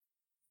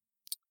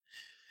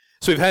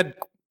So we've had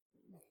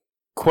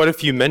quite a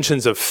few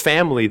mentions of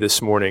family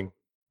this morning,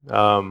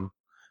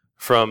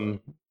 from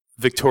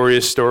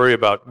Victoria's story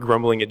about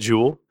grumbling at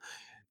Jewel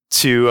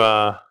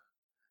to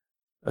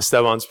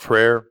Esteban's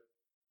prayer.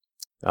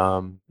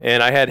 And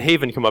I had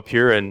Haven come up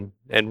here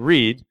and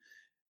read,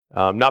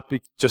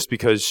 just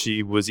because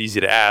she was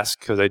easy to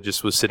ask, because I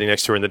just was sitting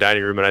next to her in the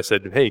dining room and I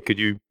said, hey, could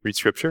you read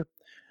scripture?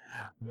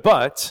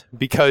 But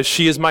because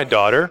she is my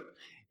daughter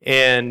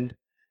and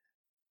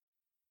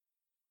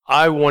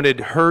I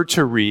wanted her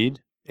to read,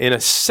 in a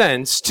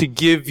sense, to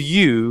give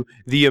you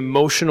the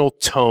emotional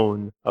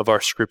tone of our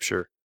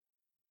scripture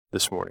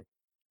this morning.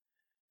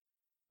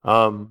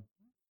 What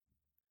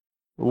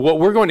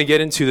we're going to get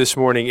into this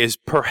morning is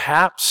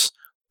perhaps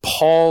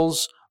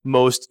Paul's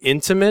most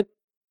intimate,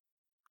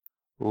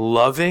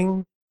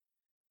 loving,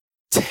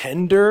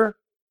 tender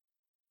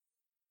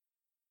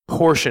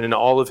portion in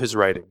all of his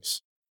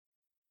writings.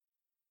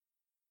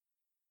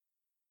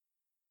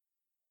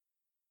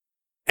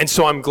 And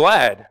so I'm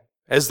glad,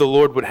 as the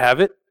Lord would have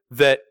it,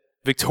 that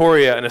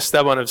Victoria and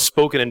Esteban have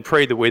spoken and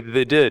prayed the way that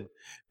they did,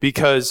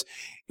 because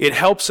it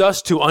helps us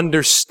to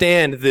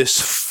understand this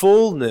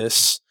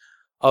fullness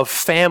of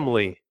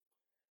family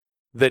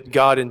that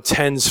God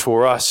intends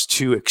for us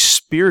to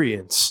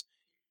experience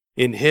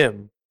in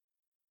Him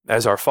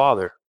as our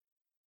Father.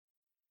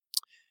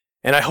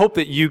 And I hope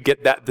that you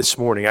get that this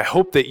morning. I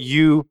hope that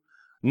you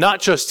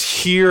not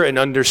just hear and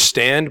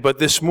understand, but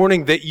this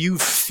morning that you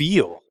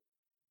feel,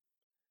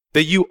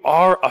 that you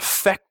are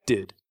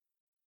affected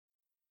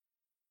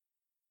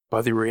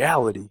by the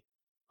reality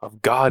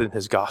of God and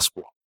His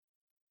gospel.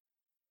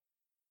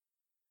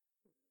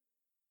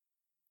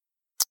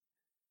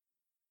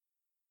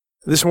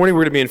 This morning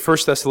we're going to be in 1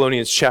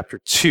 Thessalonians chapter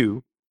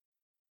 2.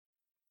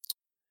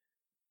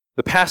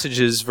 The passage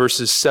is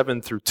verses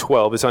 7 through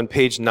 12. It's on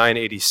page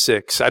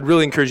 986. I'd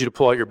really encourage you to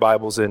pull out your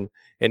Bibles and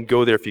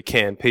go there if you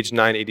can. Page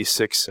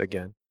 986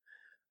 again.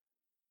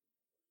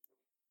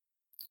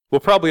 We'll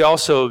probably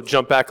also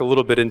jump back a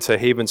little bit into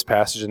Haven's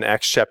passage in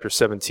Acts chapter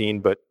 17,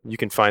 but you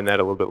can find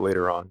that a little bit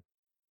later on.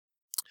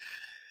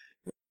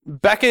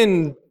 Back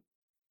in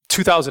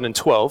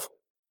 2012,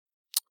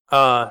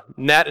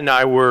 Nat and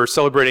I were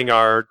celebrating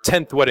our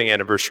 10th wedding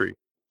anniversary.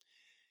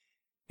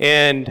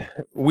 And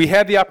we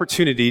had the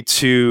opportunity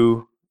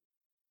to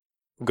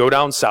go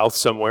down south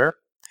somewhere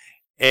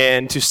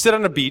and to sit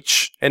on a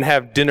beach and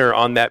have dinner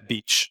on that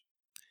beach.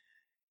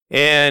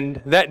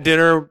 And that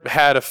dinner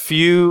had a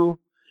few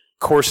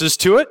courses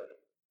to it,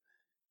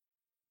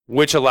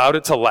 which allowed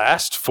it to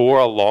last for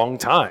a long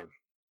time.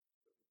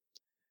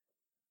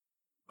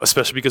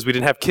 Especially because we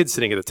didn't have kids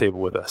sitting at the table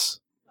with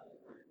us.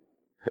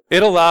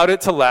 It allowed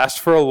it to last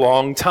for a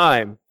long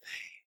time.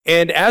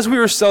 And as we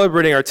were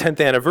celebrating our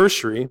 10th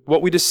anniversary,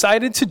 what we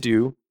decided to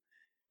do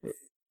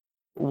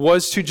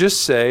was to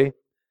just say,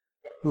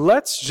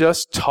 let's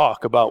just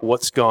talk about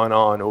what's gone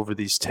on over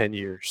these 10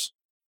 years.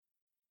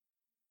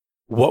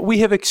 What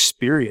we have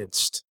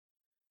experienced.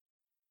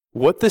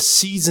 What the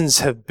seasons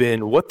have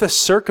been, what the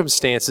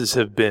circumstances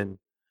have been.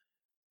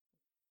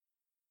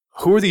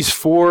 Who are these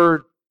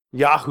 4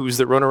 yahoos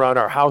that run around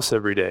our house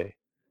every day?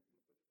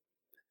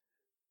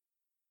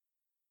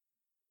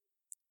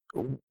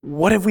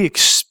 What have we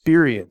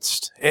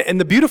experienced? And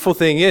the beautiful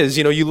thing is,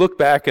 you look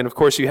back and of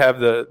course you have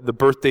the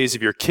birthdays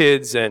of your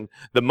kids and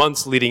the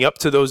months leading up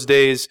to those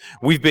days.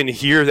 We've been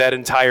here that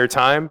entire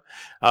time.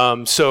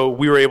 So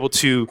we were able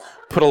to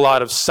put a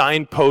lot of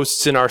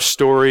signposts in our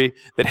story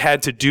that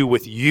had to do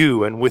with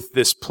you and with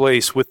this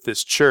place, with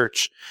this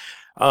church.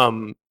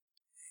 And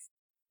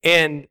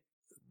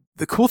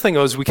the cool thing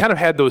was we kind of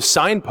had those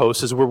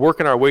signposts as we're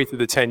working our way through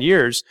the 10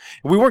 years.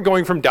 We weren't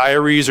going from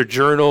diaries or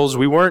journals.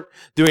 We weren't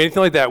doing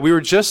anything like that. We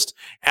were just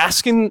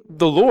asking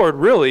the Lord,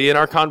 really, in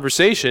our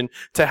conversation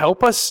to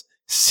help us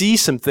see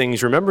some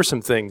things, remember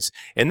some things.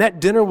 And that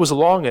dinner was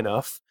long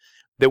enough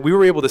that we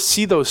were able to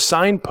see those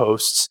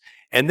signposts,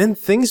 and then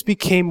things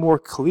became more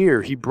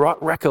clear. He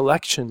brought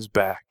recollections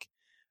back,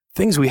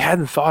 things we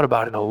hadn't thought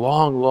about in a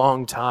long,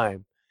 long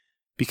time,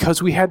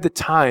 because we had the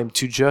time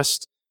to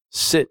just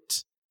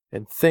sit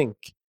and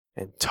think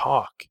and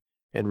talk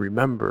and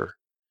remember.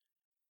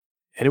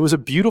 And it was a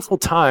beautiful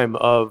time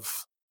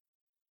of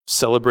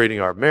celebrating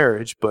our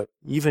marriage, but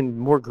even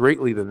more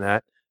greatly than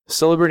that,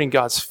 celebrating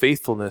God's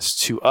faithfulness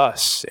to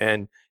us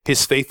and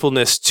His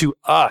faithfulness to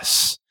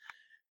us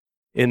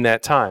in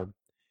that time.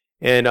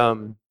 And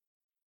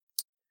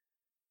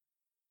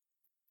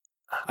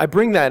I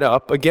bring that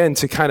up, again,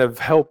 to kind of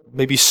help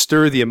maybe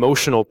stir the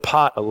emotional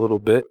pot a little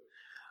bit,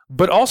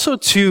 but also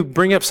to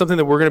bring up something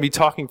that we're going to be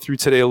talking through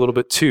today a little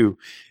bit too.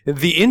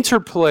 The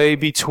interplay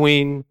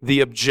between the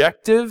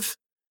objective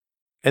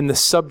and the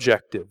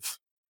subjective.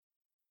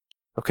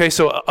 Okay,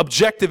 so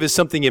objective is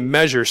something you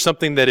measure,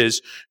 something that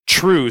is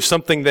true,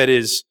 something that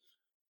is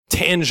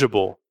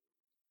tangible.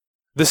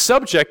 The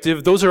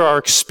subjective, those are our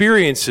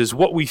experiences,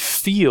 what we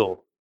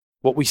feel,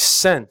 what we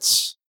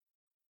sense.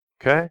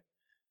 Okay?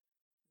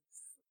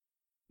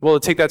 Well,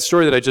 to take that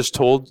story that I just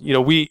told,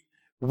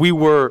 we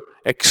were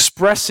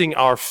expressing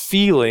our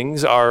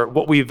feelings,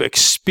 what we've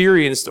experienced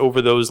experienced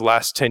over those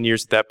last 10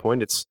 years at that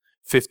point. It's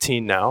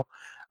 15 now.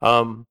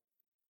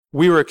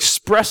 We were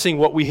expressing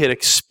what we had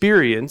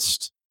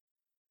experienced,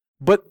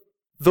 but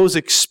those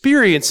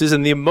experiences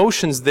and the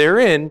emotions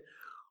therein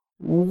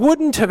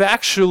wouldn't have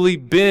actually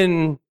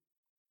been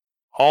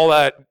all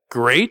that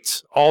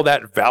great, all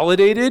that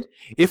validated,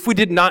 if we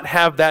did not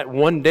have that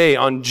one day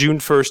on June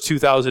 1st,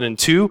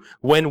 2002,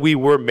 when we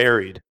were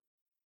married.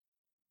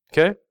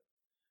 Okay?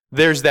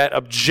 There's that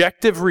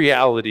objective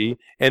reality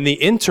and the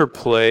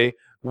interplay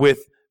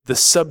with the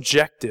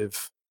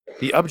subjective.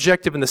 The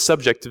objective and the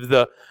subjective,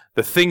 the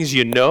things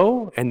you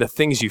know and the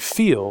things you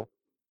feel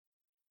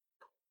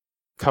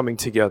coming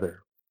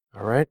together.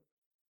 All right?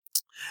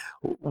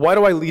 Why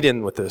do I lead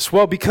in with this?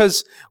 Well,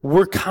 because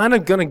we're kind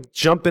of going to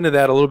jump into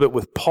that a little bit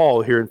with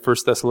Paul here in 1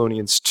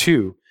 Thessalonians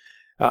 2.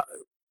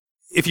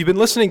 If you've been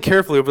listening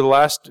carefully over the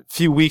last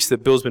few weeks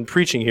that Bill's been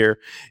preaching here,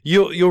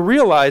 you'll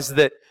realize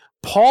that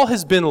Paul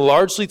has been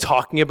largely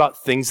talking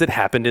about things that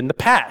happened in the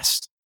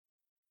past.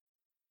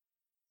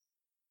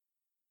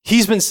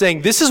 He's been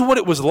saying, this is what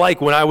it was like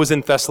when I was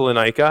in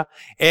Thessalonica,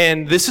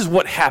 and this is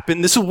what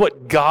happened, this is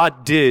what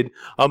God did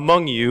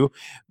among you.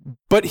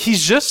 But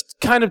he's just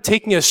kind of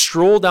taking a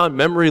stroll down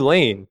memory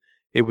lane,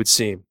 it would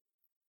seem.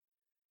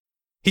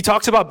 He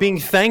talks about being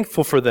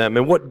thankful for them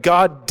and what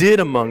God did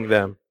among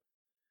them.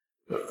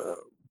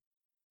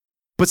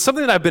 But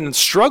something that I've been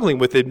struggling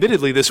with,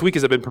 admittedly, this week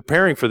as I've been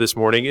preparing for this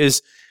morning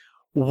is,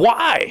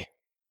 why?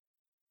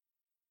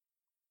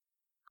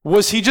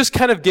 Was he just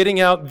kind of getting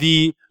out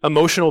the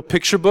emotional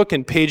picture book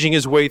and paging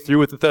his way through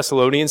with the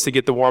Thessalonians to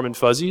get the warm and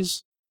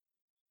fuzzies?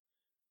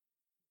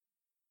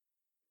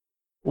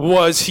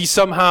 Was he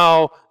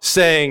somehow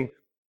saying,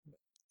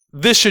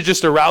 this should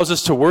just arouse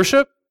us to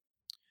worship?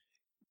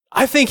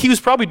 I think he was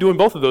probably doing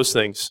both of those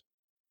things.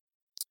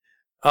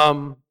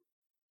 But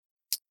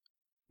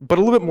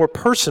a little bit more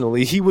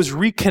personally, he was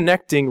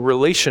reconnecting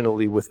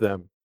relationally with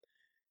them.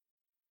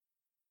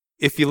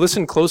 If you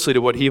listen closely to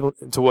what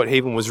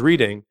Haven was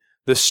reading,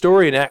 the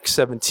story in Acts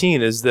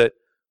 17 is that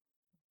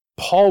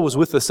Paul was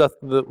with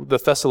the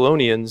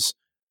Thessalonians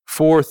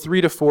for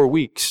 3 to 4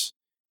 weeks.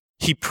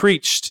 He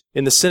preached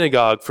in the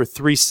synagogue for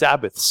 3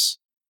 Sabbaths.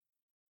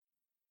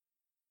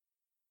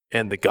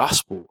 And the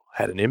gospel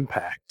had an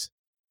impact.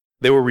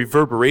 There were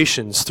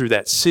reverberations through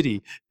that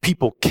city.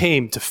 People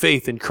came to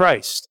faith in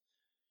Christ.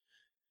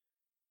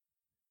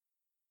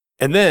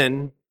 And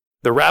then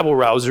the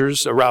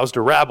rabble-rousers aroused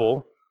a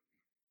rabble,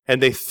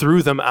 and they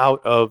threw them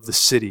out of the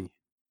city.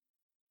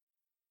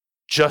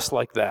 Just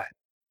like that.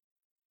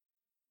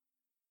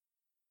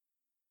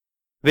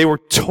 They were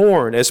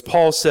torn, as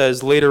Paul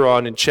says later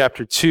on in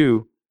chapter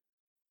 2.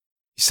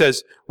 He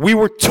says, we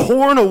were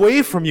torn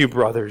away from you,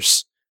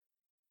 brothers.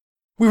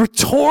 We were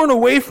torn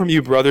away from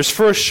you, brothers,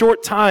 for a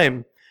short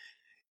time,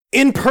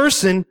 in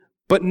person,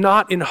 but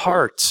not in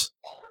heart.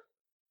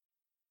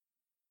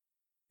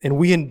 And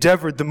we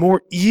endeavored the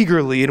more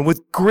eagerly and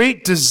with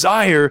great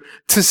desire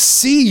to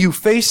see you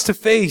face to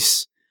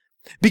face,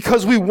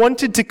 because we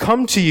wanted to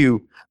come to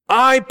you,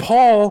 I,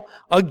 Paul,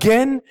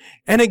 again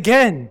and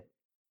again.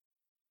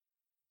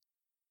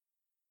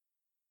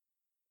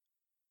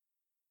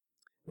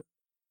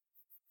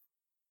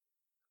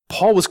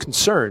 Paul was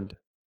concerned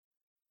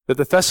that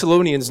the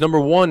Thessalonians,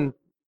 number one,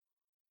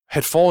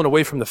 had fallen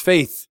away from the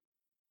faith.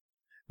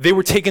 They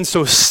were taken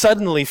so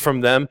suddenly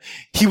from them.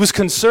 He was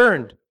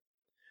concerned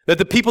that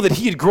the people that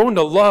he had grown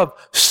to love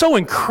so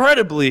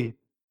incredibly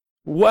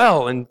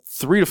well in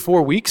 3 to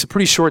 4 weeks, a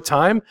pretty short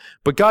time,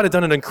 but God had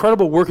done an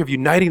incredible work of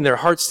uniting their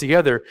hearts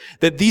together,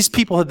 that these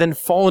people had then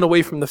fallen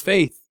away from the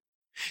faith.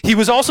 He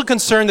was also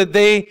concerned that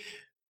they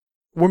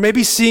were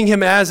maybe seeing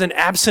him as an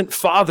absent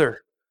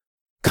father,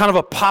 kind of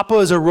a papa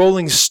as a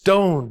rolling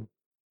stone.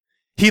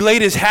 He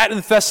laid his hat in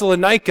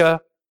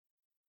Thessalonica,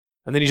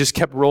 and then he just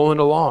kept rolling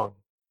along.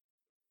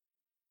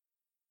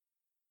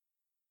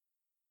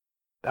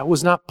 That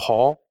was not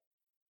Paul.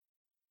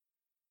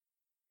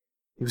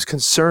 He was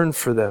concerned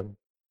for them.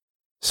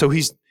 So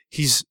he's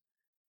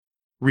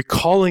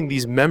recalling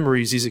these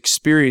memories, these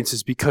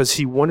experiences, because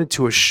he wanted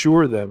to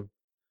assure them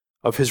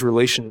of his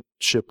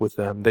relationship with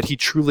them, that he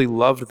truly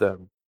loved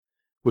them,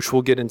 which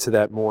we'll get into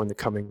that more in the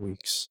coming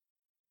weeks.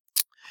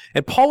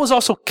 And Paul was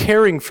also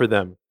caring for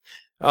them.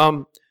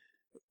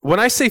 When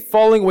I say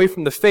falling away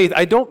from the faith,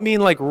 I don't mean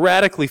like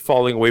radically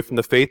falling away from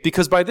the faith,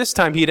 because by this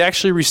time he had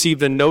actually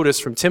received a notice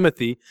from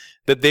Timothy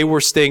that they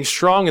were staying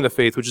strong in the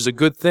faith, which is a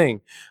good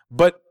thing.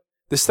 But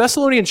this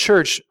Thessalonian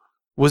church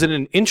was in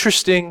an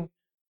interesting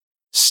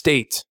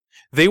state.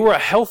 They were a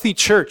healthy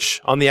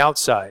church on the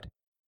outside.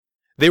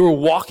 They were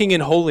walking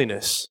in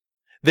holiness.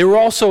 They were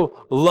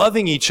also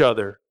loving each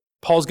other.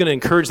 Paul's going to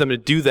encourage them to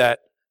do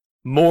that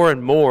more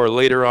and more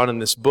later on in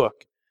this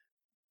book.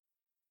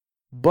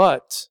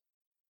 But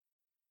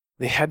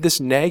they had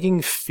this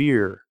nagging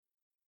fear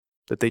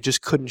that they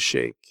just couldn't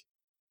shake.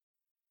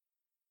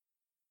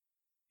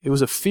 It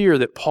was a fear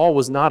that Paul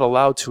was not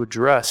allowed to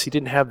address. He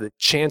didn't have the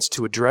chance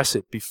to address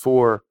it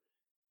before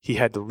he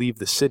had to leave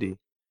the city.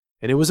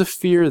 And it was a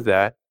fear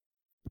that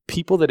the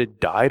people that had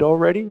died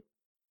already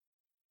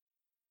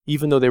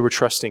even though they were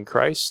trusting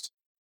Christ,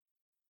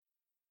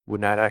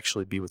 would not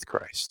actually be with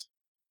Christ.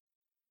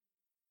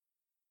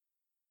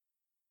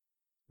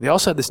 They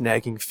also had this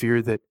nagging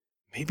fear that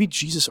maybe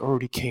Jesus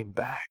already came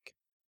back.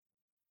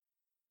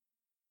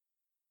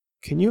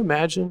 Can you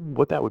imagine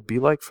what that would be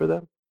like for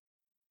them?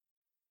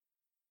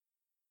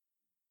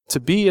 To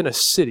be in a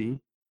city,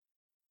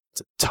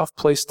 it's a tough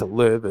place to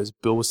live, as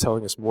Bill was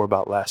telling us more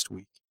about last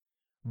week,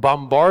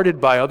 bombarded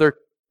by other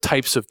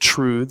types of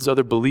truths,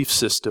 other belief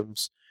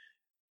systems.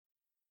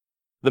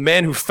 The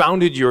man who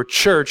founded your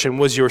church and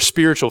was your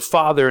spiritual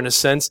father, in a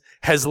sense,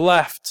 has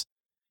left.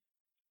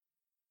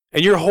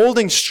 And you're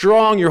holding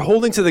strong, you're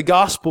holding to the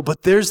gospel,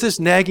 but there's this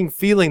nagging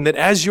feeling that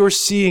as you're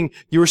seeing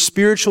your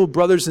spiritual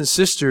brothers and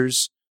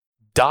sisters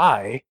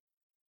die,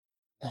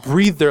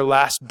 breathe their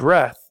last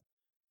breath,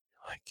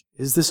 like,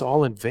 is this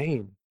all in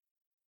vain?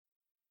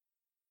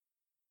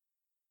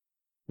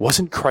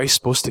 Wasn't Christ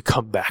supposed to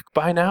come back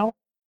by now?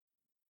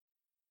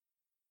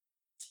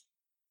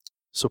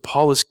 So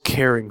Paul is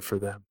caring for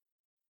them.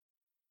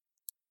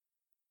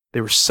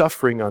 They were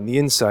suffering on the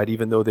inside,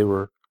 even though they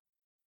were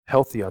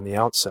healthy on the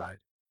outside.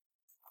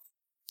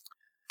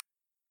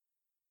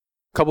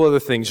 A couple other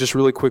things, just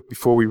really quick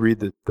before we read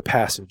the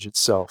passage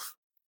itself.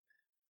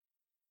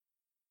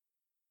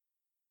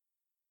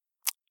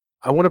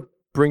 I want to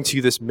bring to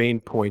you this main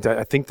point.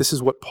 I think this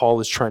is what Paul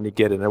is trying to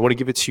get at. I want to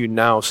give it to you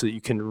now so that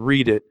you can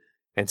read it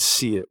and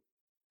see it.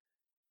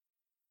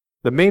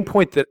 The main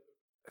point that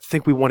I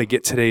think we want to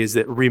get today is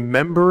that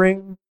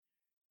remembering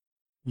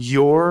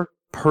your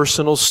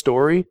personal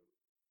story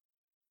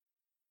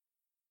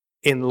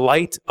in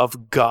light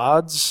of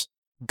God's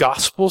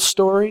gospel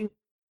story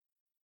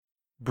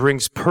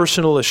brings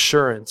personal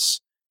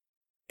assurance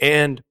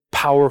and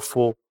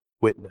powerful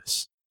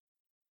witness.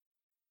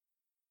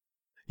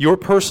 Your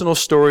personal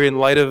story in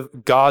light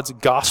of God's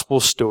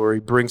gospel story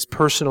brings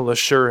personal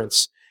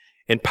assurance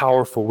and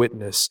powerful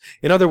witness.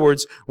 In other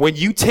words, when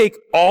you take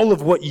all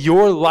of what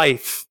your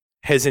life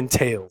has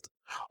entailed,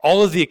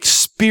 all of the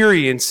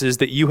experiences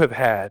that you have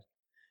had,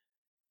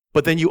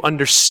 but then you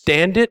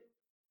understand it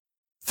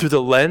through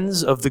the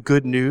lens of the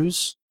good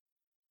news,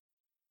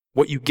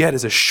 what you get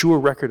is a sure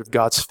record of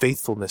God's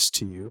faithfulness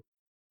to you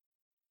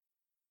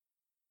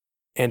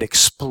and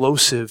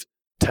explosive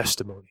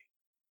testimony.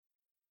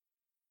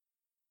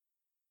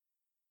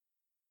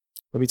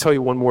 Let me tell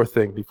you one more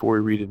thing before we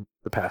read in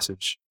the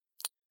passage.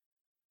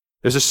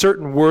 There's a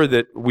certain word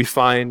that we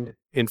find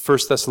in 1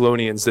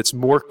 Thessalonians that's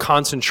more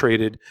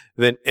concentrated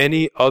than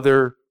any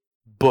other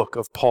book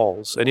of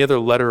Paul's, any other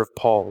letter of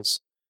Paul's.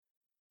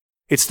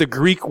 It's the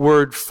Greek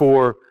word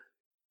for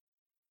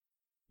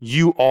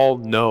you all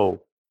know,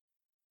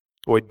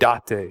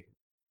 oidate.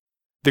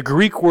 The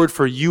Greek word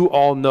for you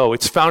all know.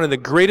 It's found in the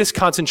greatest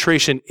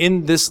concentration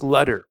in this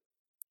letter.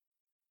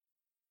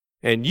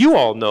 And you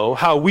all know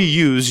how we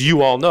use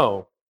you all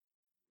know.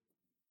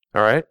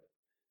 All right?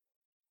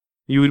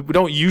 We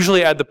don't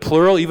usually add the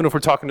plural, even if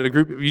we're talking to the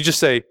group. You just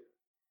say,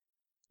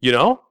 you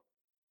know?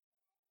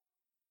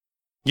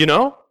 You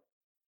know?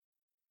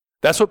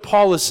 That's what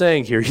Paul is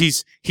saying here.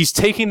 He's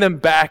taking them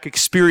back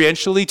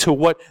experientially to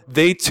what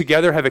they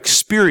together have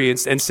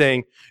experienced and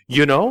saying,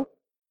 you know?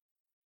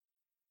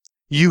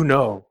 You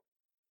know.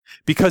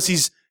 Because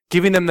he's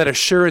giving them that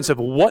assurance of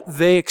what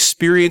they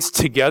experienced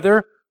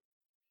together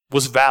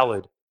was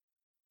valid.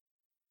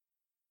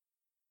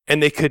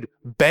 And they could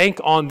bank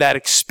on that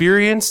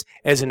experience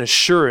as an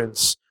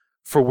assurance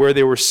for where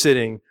they were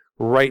sitting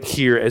right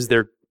here as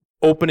they're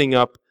opening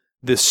up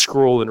this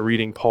scroll and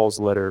reading Paul's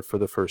letter for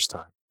the first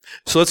time.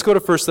 So let's go to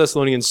 1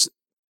 Thessalonians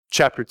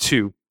chapter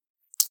 2.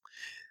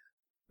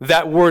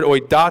 That word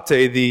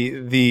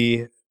oidate,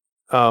 the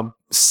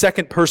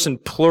second person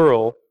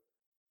plural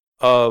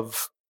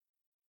of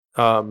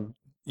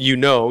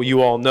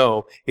you all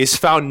know, is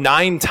found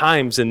 9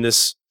 times in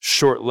this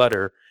short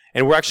letter.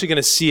 And we're actually going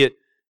to see it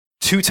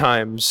 3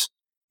 times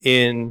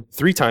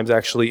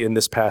actually in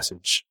this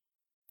passage.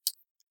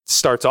 It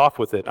starts off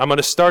with it. I'm going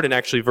to start in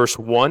actually verse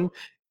 1,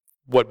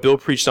 what Bill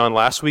preached on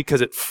last week,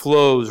 because it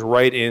flows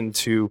right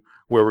into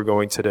where we're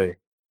going today.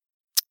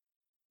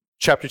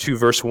 Chapter 2,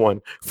 verse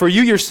 1. For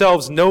you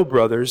yourselves know,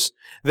 brothers,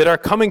 that our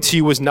coming to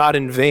you was not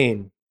in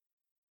vain.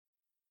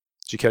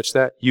 Did you catch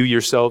that? You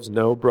yourselves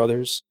know,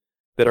 brothers,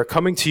 that our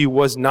coming to you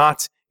was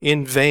not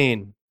in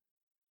vain.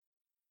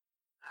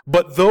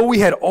 But though we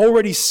had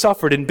already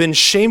suffered and been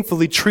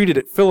shamefully treated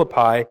at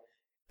Philippi,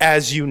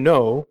 as you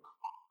know,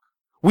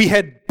 we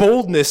had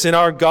boldness in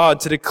our God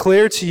to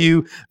declare to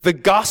you the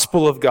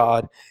gospel of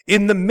God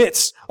in the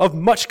midst of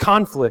much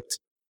conflict.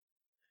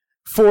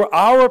 For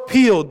our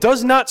appeal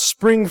does not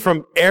spring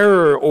from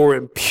error or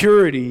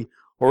impurity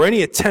or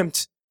any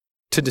attempt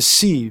to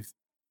deceive.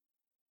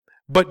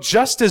 But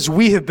just as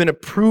we have been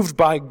approved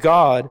by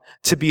God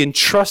to be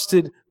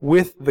entrusted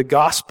with the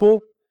gospel,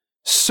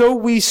 so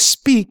we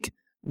speak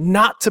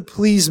not to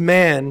please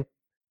man,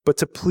 but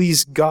to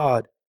please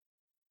God,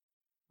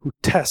 who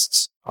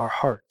tests our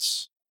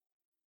hearts.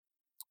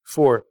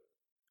 For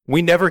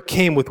we never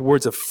came with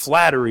words of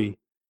flattery,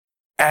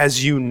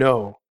 as you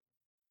know,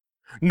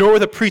 nor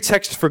with a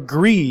pretext for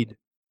greed,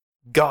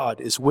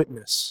 God is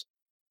witness.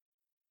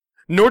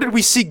 Nor did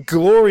we seek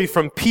glory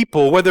from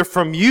people, whether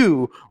from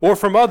you or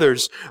from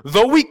others,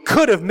 though we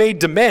could have made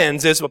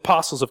demands as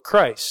apostles of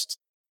Christ.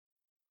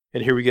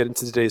 And here we get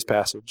into today's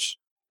passage,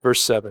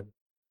 verse 7.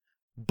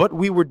 But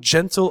we were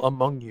gentle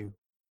among you,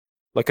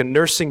 like a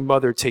nursing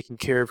mother taking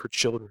care of her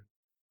children.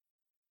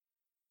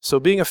 So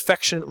being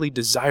affectionately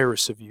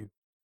desirous of you,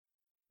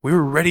 we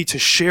were ready to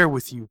share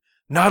with you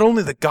not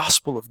only the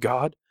gospel of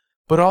God,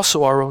 but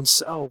also our own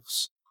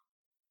selves,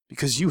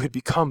 because you had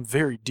become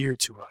very dear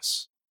to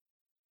us.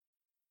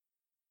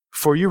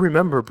 For you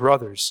remember,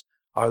 brothers,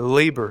 our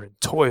labor and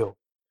toil.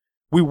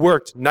 We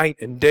worked night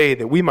and day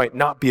that we might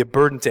not be a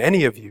burden to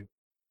any of you,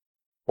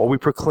 while we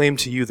proclaim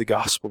to you the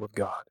gospel of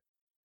God.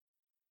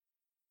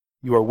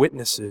 You are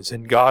witnesses,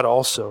 and God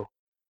also,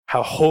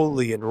 how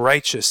holy and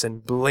righteous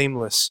and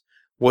blameless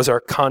was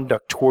our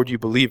conduct toward you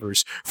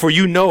believers. For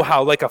you know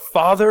how, like a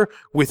father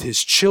with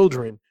his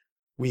children,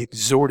 we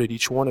exhorted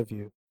each one of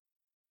you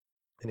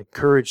and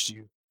encouraged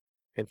you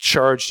and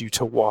charged you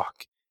to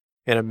walk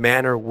in a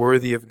manner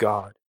worthy of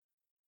God,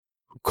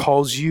 who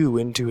calls you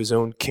into his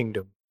own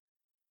kingdom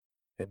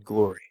and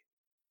glory.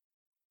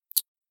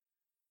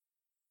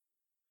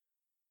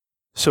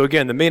 So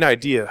again, the main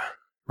idea,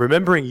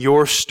 remembering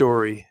your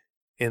story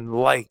in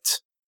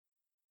light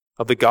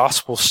of the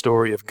gospel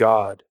story of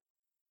God,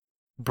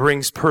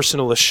 brings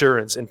personal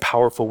assurance and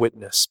powerful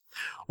witness.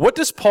 What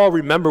does Paul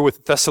remember with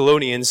the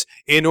Thessalonians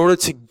in order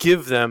to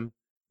give them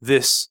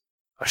this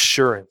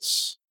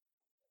assurance?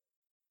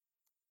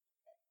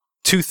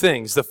 Two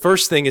things. The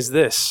first thing is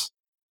this.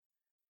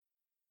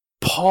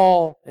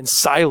 Paul and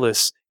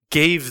Silas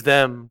gave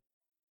them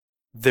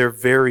their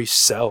very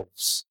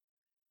selves.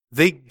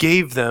 They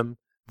gave them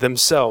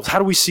themselves. How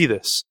do we see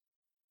this?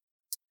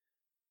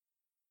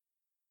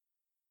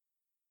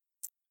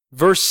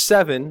 Verse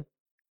 7a.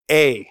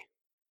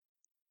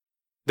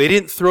 They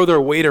didn't throw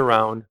their weight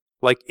around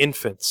like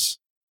infants.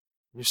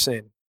 You're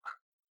saying,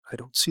 I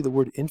don't see the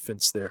word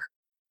infants there.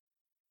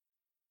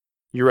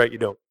 You're right, you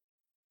don't.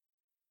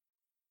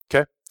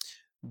 Okay?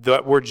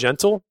 That word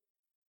gentle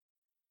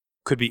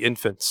could be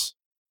infants.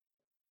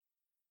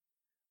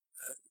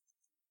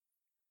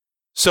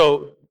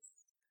 So,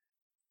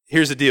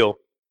 here's the deal.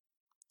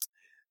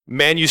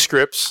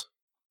 Manuscripts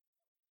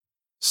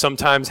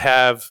sometimes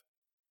have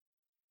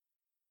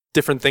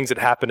different things that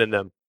happen in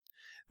them.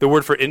 The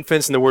word for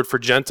infants and the word for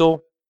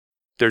gentle,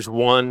 there's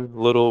one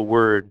little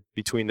word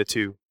between the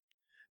two.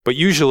 But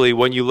usually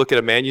when you look at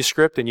a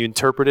manuscript and you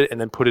interpret it and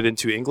then put it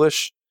into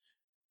English,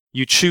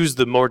 you choose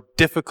the more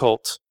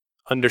difficult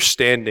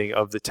understanding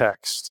of the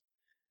text.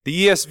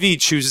 The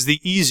ESV chooses the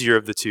easier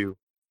of the two.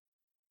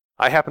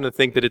 I happen to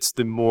think that it's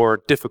the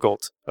more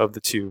difficult of the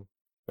two.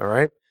 All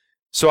right?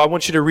 So I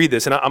want you to read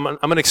this, and I'm going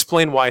to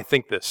explain why I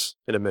think this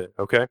in a minute,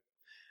 okay?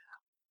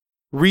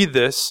 Read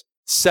this,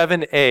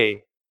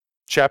 7a,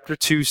 chapter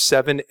 2,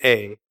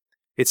 7a.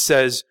 It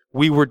says,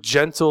 we were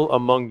gentle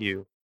among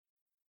you.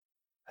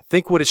 I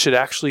think what it should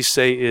actually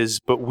say is,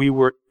 but we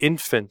were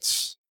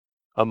infants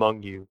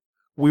among you.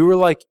 We were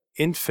like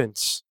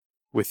infants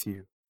with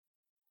you.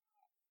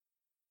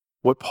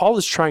 What Paul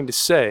is trying to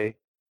say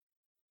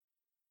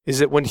is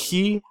that when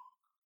he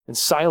and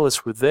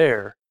Silas were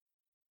there,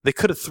 they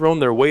could have thrown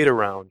their weight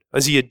around.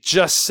 As he had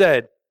just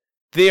said,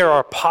 they are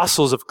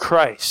apostles of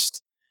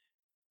Christ.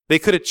 They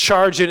could have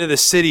charged into the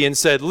city and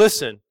said,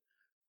 listen,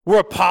 we're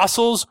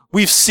apostles.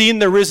 We've seen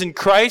the risen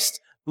Christ.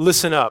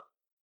 Listen up.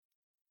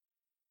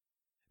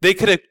 They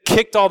could have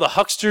kicked all the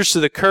hucksters to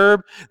the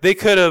curb. They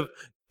could have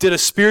did a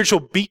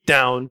spiritual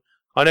beatdown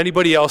on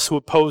anybody else who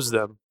opposed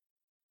them.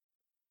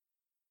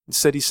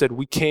 Instead, he said,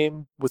 we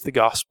came with the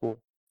gospel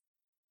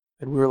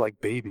and we were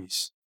like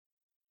babies.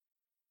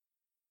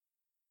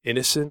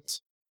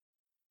 Innocent,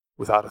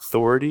 without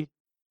authority,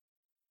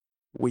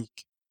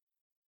 weak.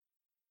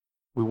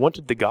 We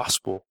wanted the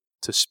gospel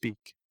to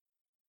speak.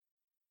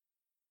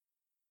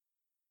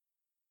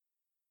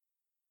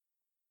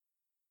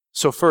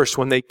 So first,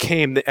 when they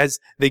came, as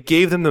they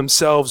gave them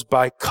themselves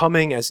by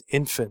coming as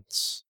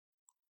infants.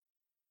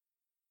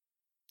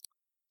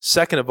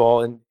 Second of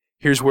all, and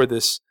here's where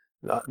this,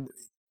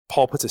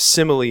 Paul puts a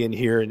simile in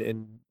here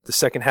in the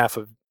second half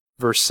of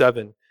verse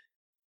 7.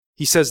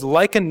 He says,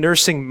 like a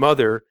nursing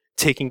mother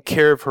taking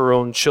care of her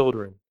own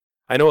children.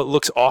 I know it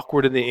looks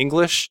awkward in the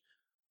English,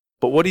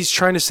 but what he's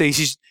trying to say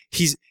is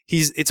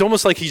it's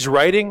almost like he's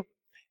writing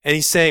and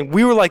he's saying,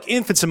 we were like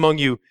infants among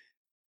you.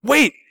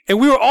 Wait, and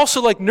we were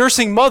also like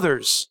nursing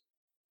mothers.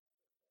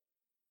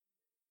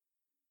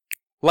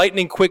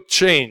 Lightning quick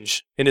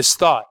change in his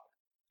thought.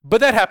 But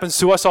that happens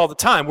to us all the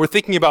time. We're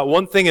thinking about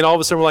one thing and all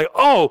of a sudden we're like,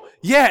 oh,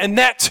 yeah, and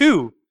that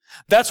too.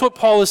 That's what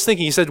Paul is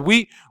thinking. He said,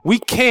 we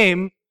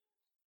came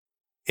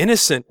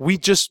innocent. We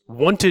just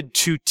wanted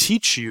to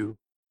teach you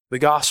the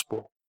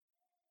gospel.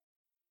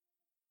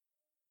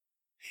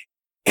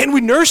 And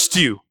we nursed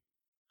you.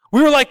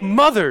 We were like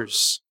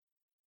mothers.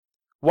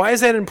 Why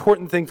is that an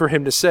important thing for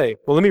him to say?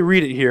 Well, let me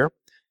read it here.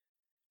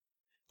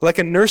 Like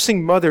a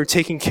nursing mother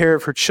taking care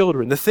of her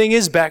children. The thing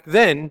is, back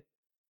then,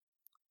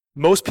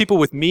 most people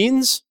with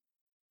means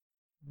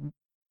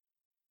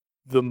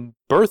the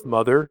birth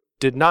mother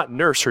did not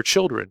nurse her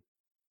children.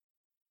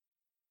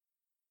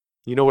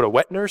 You know what a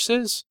wet nurse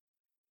is?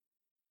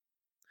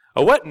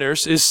 A wet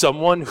nurse is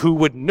someone who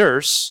would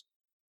nurse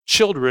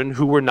children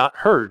who were not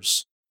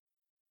hers.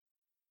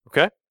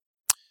 Okay?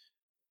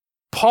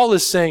 Paul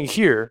is saying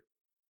here,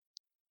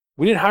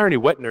 we didn't hire any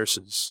wet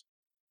nurses.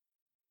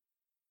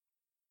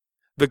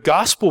 The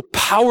gospel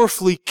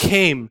powerfully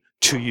came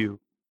to you.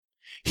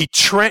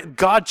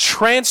 God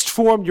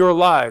transformed your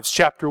lives,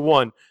 chapter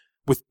 1,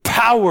 with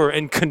power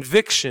and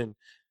conviction.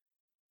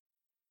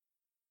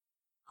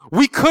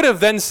 We could have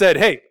then said,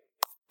 hey,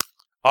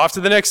 off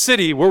to the next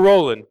city, we're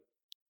rolling.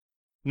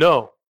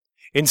 No.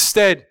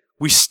 Instead,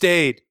 we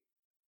stayed.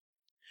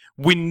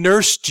 We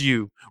nursed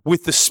you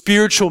with the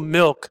spiritual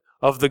milk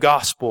of the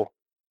gospel.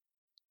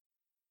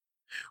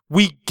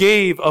 We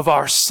gave of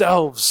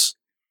ourselves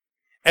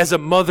as a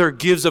mother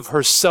gives of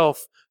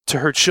herself to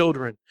her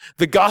children.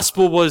 The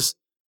gospel was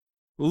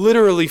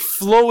literally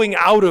flowing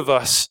out of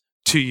us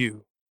to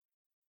you.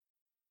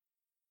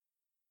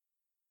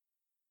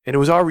 And it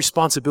was our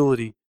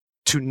responsibility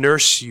to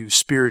nurse you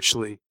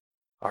spiritually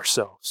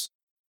ourselves.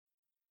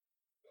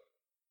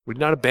 We did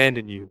not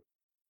abandon you.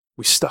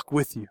 We stuck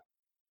with you.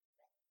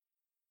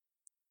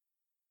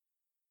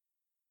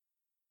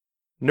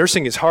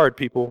 Nursing is hard,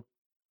 people.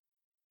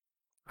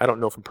 I don't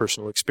know from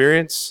personal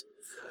experience,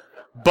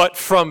 but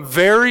from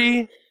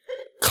very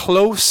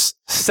close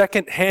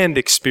second-hand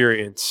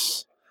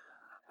experience,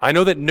 I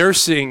know that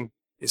nursing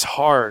is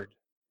hard.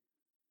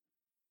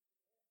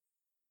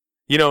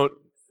 You know,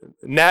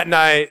 Nat and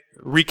I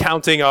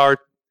recounting I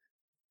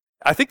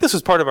think this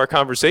was part of our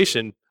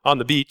conversation on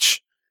the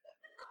beach,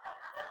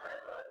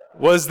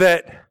 was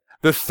that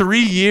the 3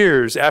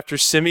 years after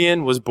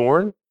Simeon was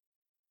born,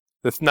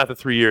 not the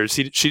 3 years,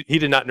 he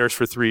did not nurse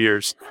for 3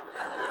 years.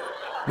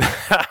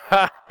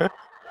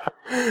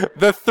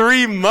 The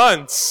 3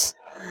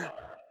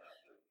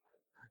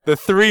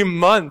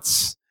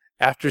 months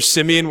after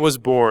Simeon was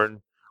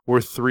born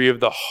were 3 of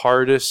the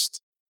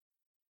hardest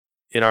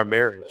in our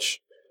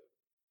marriage.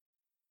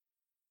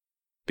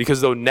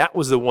 Because though Nat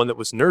was the one that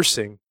was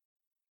nursing,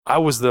 I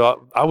was the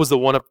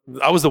one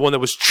that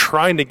was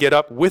trying to get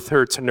up with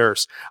her to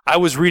nurse. I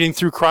was reading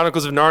through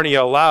Chronicles of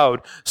Narnia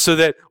aloud so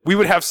that we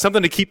would have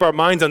something to keep our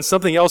minds on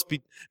something else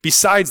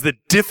besides the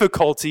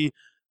difficulty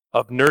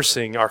of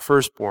nursing our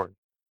firstborn.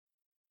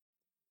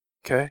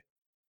 Okay?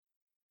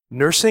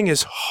 Nursing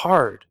is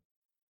hard,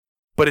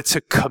 but it's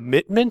a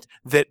commitment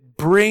that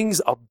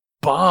brings a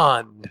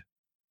bond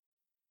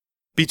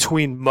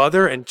between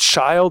mother and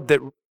child that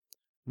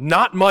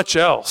not much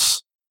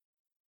else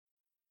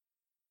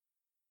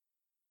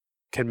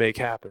can make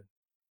happen.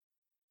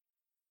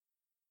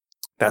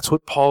 That's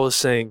what Paul is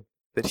saying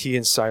that he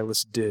and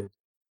Silas did.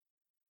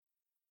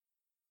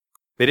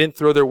 They didn't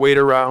throw their weight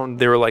around.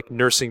 They were like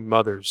nursing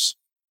mothers.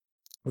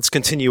 Let's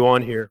continue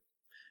on here.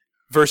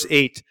 Verse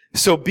 8,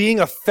 so being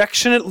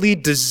affectionately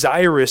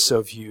desirous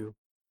of you,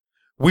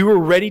 we were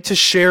ready to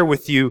share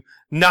with you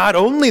not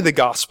only the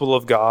gospel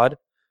of God,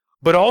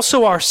 but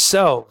also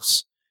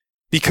ourselves,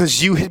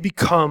 because you had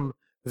become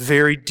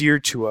very dear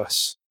to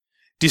us.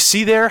 Do you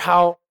see there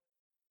how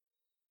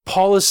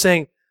Paul is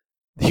saying,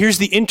 here's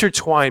the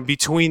intertwine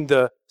between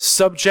the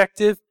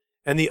subjective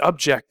and the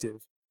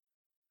objective.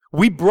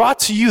 We brought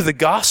to you the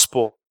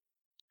gospel,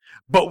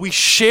 but we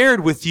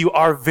shared with you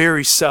our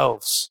very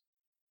selves.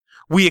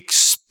 We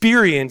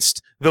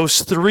experienced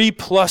those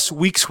 3+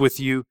 weeks with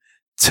you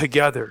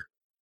together.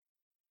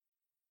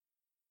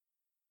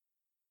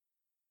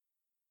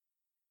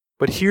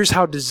 But here's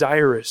how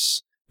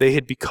desirous they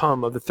had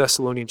become of the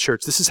Thessalonian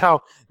church. This is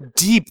how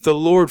deep the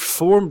Lord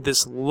formed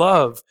this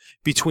love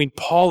between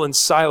Paul and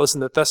Silas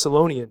and the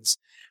Thessalonians.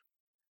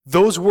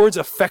 Those words,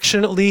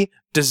 affectionately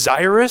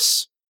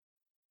desirous,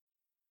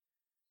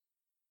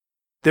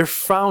 they're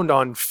found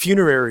on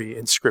funerary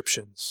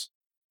inscriptions.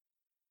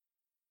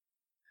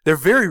 They're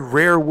very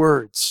rare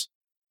words.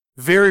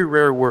 Very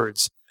rare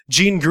words.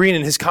 Gene Green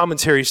in his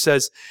commentary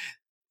says,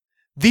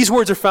 these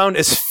words are found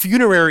as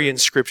funerary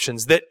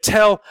inscriptions that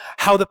tell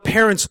how the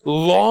parents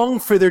long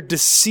for their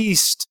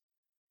deceased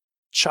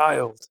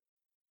child.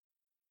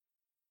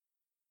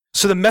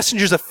 So the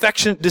messenger's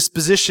affectionate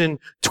disposition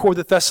toward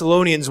the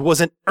Thessalonians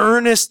was an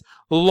earnest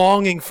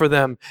longing for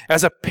them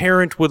as a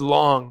parent would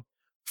long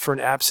for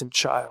an absent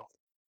child.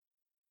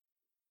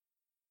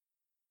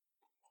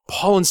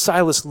 Paul and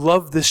Silas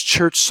loved this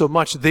church so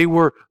much, they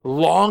were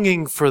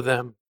longing for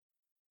them,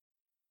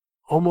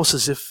 almost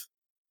as if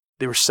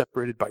they were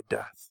separated by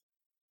death.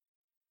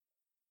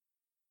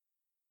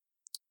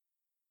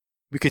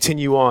 We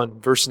continue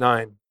on, verse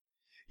 9.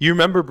 You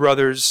remember,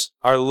 brothers,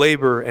 our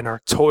labor and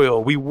our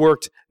toil. We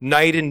worked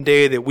night and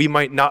day that we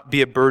might not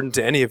be a burden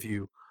to any of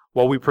you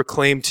while we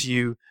proclaim to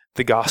you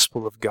the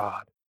gospel of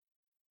God.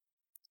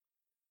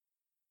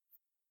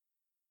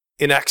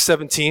 In Acts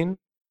 17,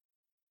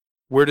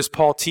 where does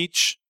Paul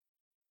teach?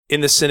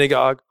 In the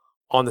synagogue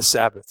on the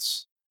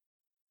Sabbaths.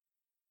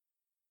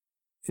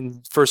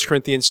 In 1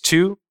 Corinthians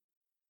 2,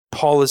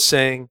 Paul is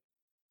saying,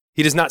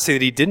 he does not say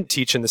that he didn't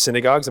teach in the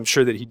synagogues. I'm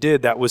sure that he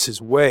did. That was his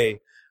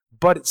way.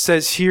 But it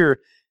says here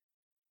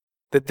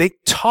that they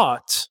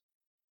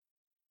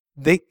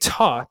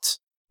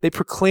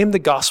proclaimed the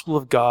gospel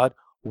of God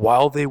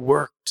while they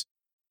worked.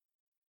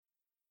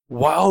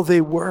 While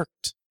they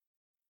worked.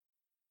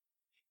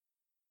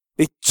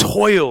 They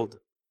toiled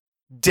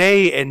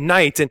day and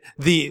night. And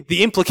the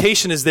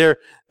implication is there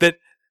that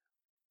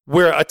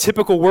where a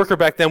typical worker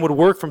back then would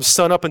work from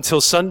sun up until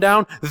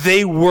sundown,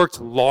 they worked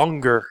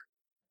longer.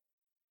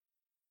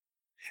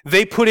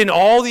 They put in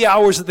all the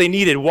hours that they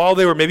needed while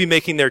they were maybe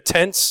making their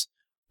tents,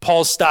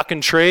 Paul's stock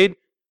and trade.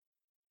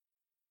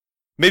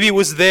 Maybe it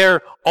was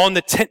there on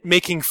the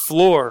tent-making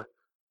floor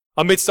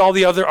amidst all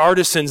the other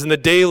artisans and the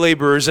day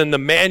laborers and the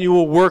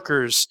manual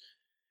workers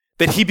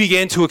that he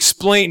began to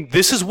explain,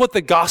 this is what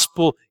the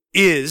gospel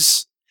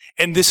is,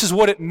 and this is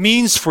what it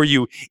means for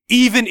you,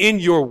 even in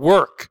your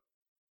work.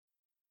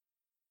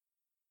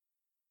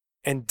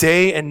 And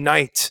day and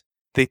night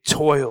they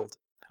toiled.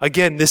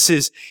 Again, this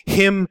is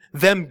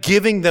them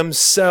giving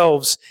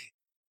themselves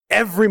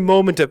every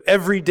moment of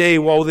every day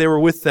while they were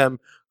with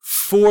them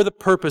for the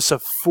purpose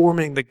of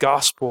forming the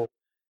gospel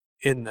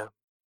in them.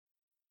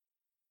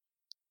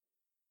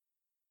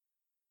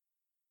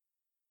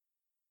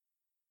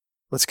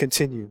 Let's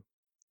continue.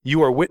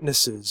 You are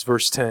witnesses,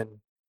 verse 10,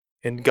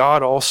 and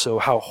God also,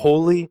 how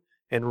holy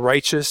and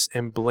righteous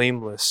and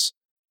blameless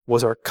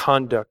was our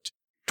conduct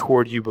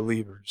toward you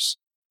believers.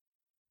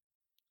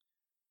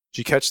 Did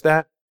you catch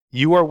that?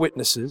 You are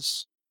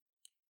witnesses,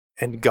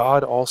 and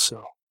God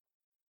also.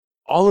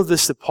 All of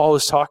this that Paul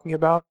is talking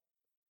about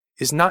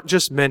is not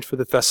just meant for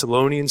the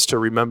Thessalonians to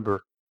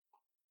remember,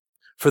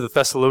 for the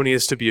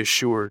Thessalonians to be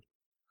assured.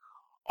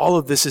 All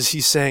of this is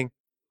he's saying,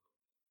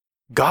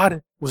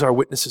 God was our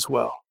witness as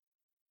well.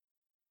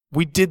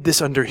 We did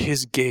this under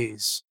his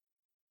gaze.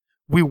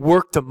 We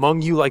worked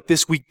among you like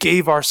this. We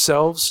gave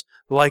ourselves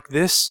like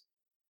this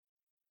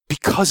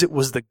because it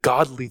was the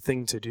godly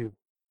thing to do.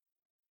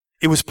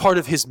 It was part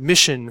of his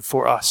mission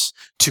for us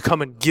to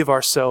come and give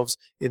ourselves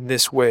in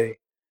this way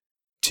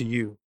to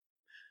you.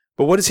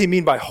 But what does he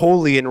mean by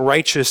holy and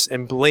righteous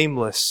and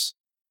blameless?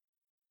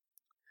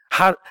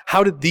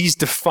 How did these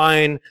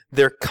define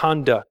their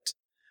conduct?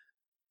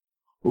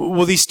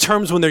 Well, these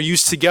terms, when they're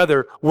used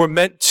together,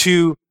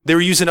 they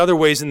were used in other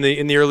ways in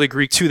the early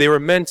Greek too. They were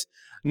meant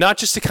not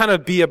just to kind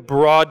of be a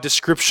broad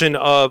description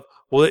of,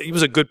 well, he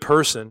was a good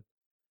person,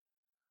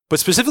 but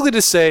specifically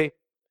to say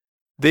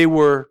they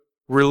were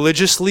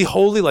religiously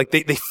holy, like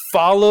they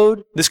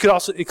followed. It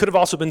could have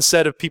also been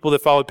said of people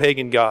that followed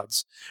pagan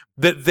gods,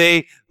 that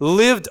they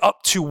lived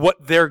up to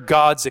what their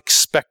gods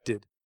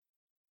expected.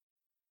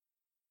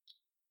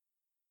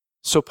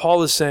 So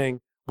Paul is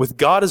saying, with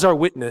God as our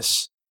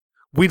witness,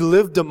 we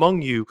lived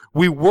among you,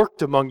 we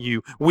worked among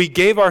you, we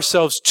gave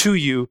ourselves to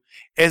you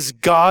as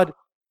God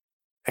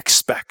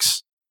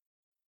expects.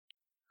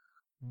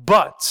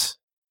 But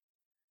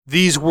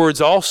these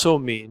words also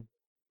mean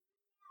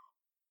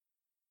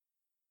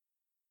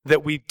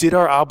that we did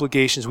our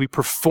obligations, we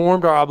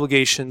performed our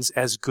obligations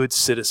as good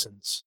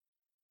citizens.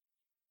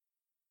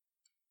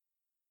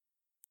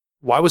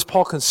 Why was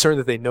Paul concerned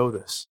that they know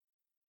this?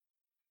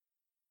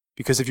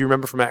 Because if you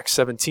remember from Acts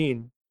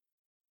 17,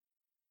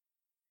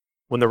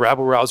 when the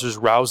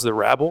rabble-rousers roused the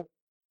rabble,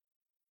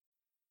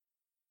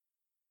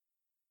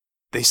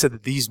 they said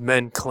that these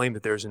men claim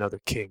that there's another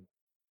king.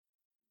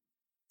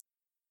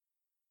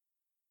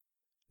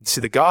 And see,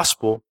 the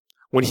gospel,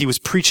 when he was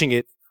preaching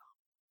it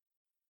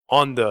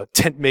on the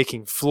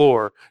tent-making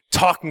floor,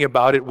 talking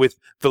about it with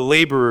the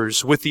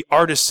laborers, with the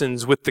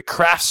artisans, with the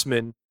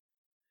craftsmen,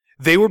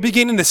 they were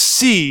beginning to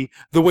see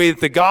the way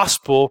that the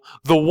gospel,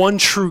 the one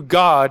true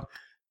God,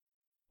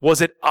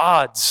 was at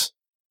odds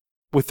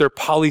with their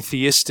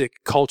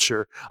polytheistic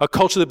culture, a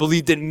culture that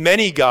believed in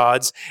many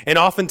gods, and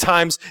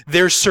oftentimes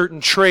their certain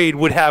trade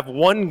would have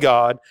one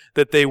God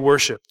that they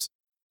worshipped,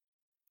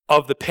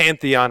 of the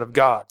pantheon of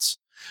gods.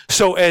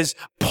 So as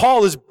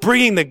Paul is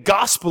bringing the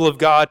gospel of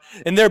God,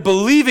 and they're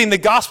believing the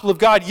gospel of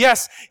God,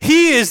 yes,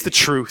 he is the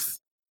truth.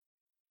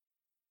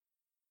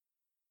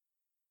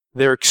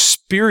 Their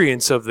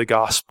experience of the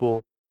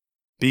gospel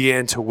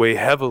began to weigh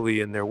heavily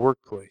in their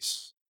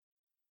workplace.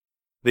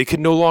 They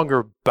could no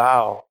longer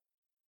bow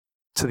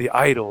to the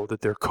idol that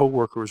their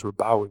co-workers were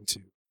bowing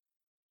to.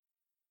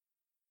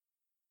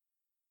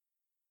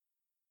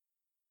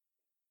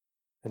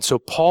 And so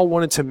Paul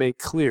wanted to make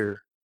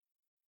clear,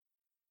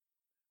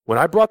 when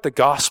I brought the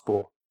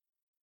gospel,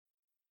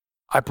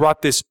 I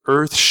brought this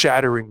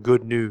earth-shattering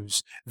good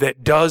news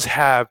that does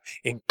have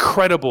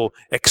incredible,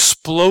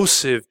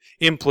 explosive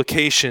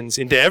implications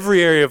into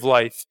every area of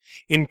life,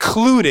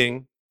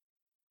 including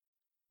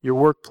your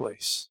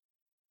workplace.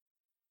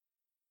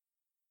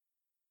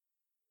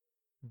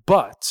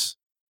 But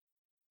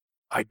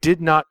I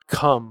did not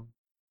come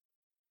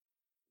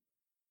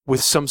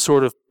with some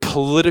sort of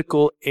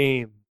political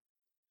aim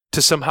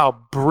to somehow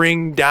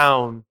bring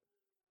down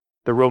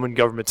the Roman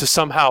government, to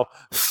somehow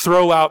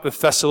throw out the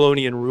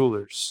Thessalonian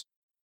rulers.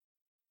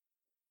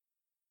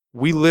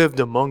 We lived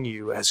among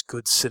you as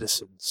good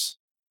citizens.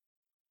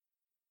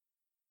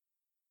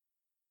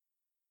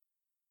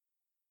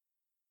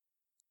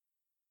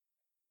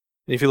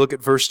 And if you look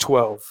at verse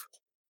 12,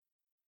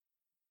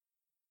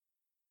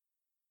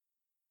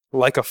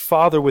 like a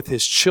father with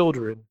his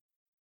children,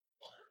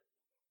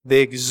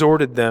 they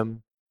exhorted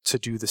them to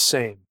do the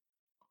same.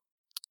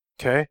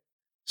 Okay?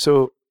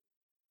 So,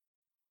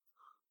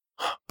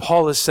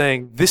 Paul is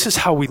saying, this is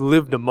how we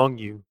lived among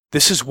you.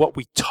 This is what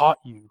we taught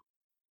you.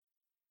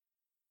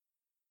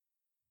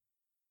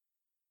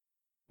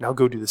 Now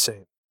go do the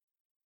same.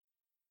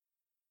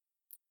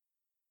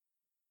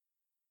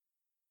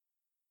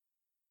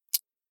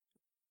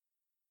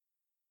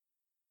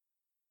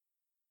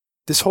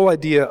 This whole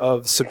idea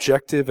of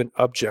subjective and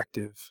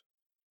objective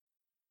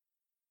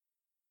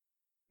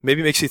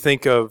maybe makes you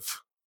think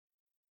of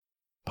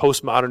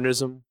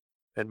postmodernism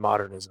and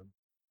modernism,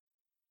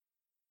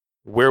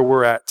 where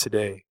we're at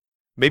today.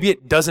 Maybe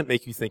it doesn't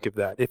make you think of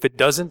that. If it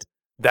doesn't,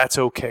 that's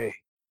okay.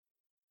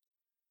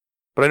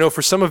 But I know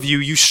for some of you,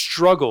 you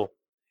struggle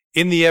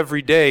in the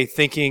everyday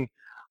thinking,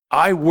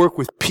 I work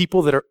with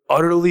people that are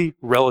utterly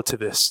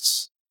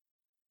relativists.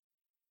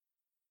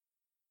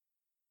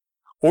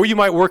 Or you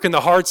might work in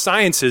the hard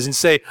sciences and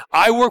say,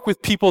 I work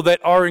with people that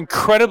are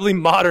incredibly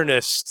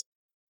modernist.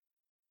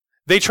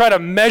 They try to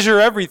measure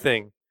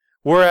everything,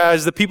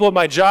 whereas the people at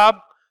my job,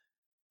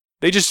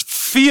 they just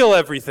feel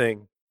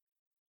everything.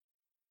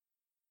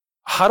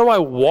 How do I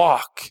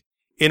walk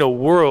in a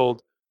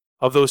world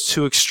of those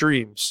two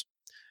extremes?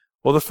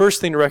 Well, the first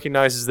thing to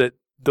recognize is that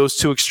those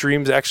two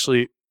extremes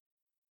actually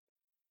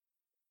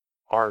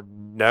are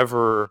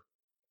never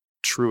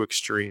true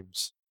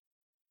extremes.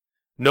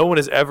 No one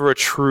is ever a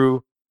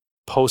true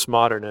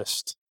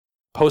postmodernist.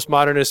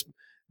 Postmodernist,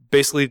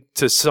 basically,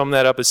 to sum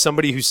that up, is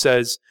somebody who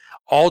says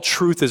all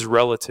truth is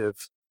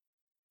relative.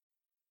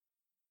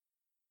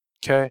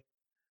 Okay?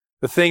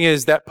 The thing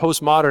is that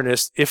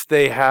postmodernist, if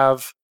they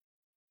have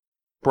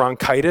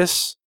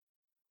bronchitis,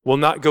 will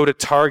not go to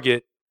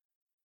Target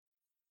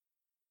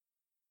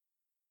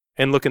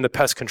and look in the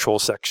pest control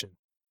section.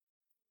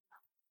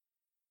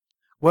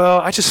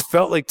 Well, I just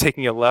felt like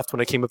taking a left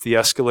when I came up the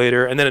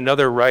escalator, and then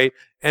another right,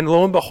 and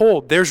lo and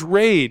behold, there's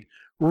Raid.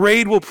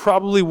 Raid will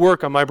probably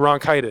work on my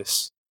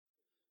bronchitis.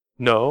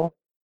 No.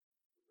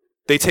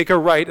 They take a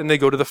right and they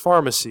go to the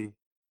pharmacy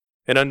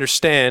and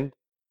understand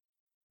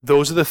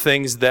those are the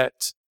things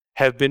that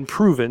have been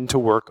proven to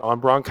work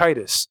on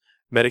bronchitis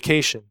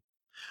medication.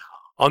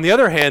 On the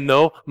other hand,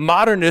 though,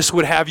 modernists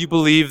would have you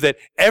believe that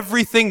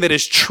everything that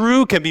is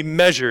true can be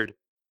measured.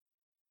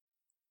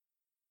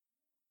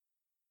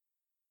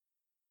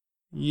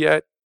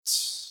 Yet,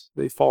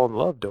 they fall in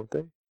love, don't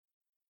they?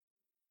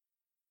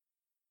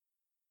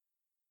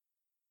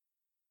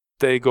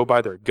 They go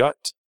by their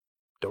gut,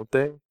 don't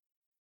they?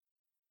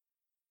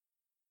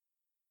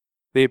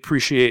 They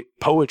appreciate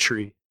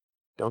poetry,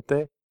 don't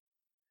they?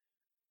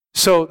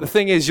 So the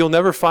thing is, you'll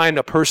never find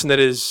a person that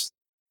is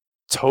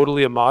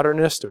totally a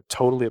modernist or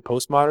totally a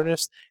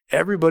postmodernist.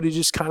 Everybody's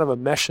just kind of a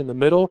mesh in the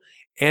middle.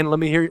 And let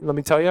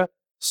me tell you,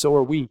 so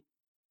are we.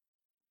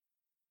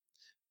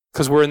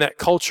 Because we're in that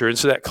culture, and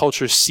so that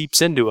culture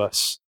seeps into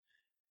us.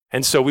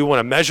 And so we want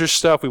to measure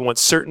stuff, we want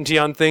certainty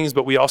on things,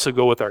 but we also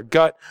go with our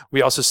gut.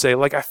 We also say,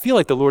 like, I feel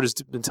like the Lord has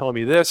been telling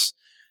me this.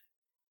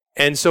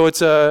 And so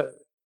it's a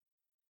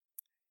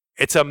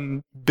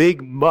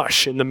big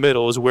mush in the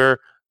middle is where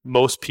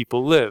most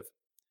people live.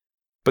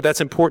 But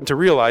that's important to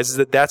realize is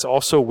that that's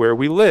also where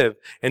we live.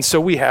 And so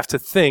we have to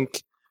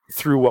think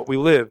through what we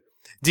live.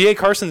 D.A.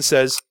 Carson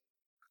says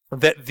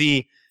that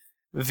the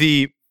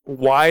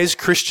wise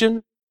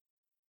Christian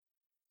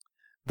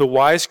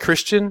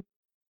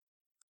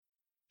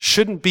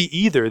shouldn't be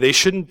either. They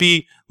shouldn't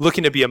be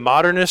looking to be a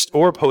modernist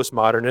or a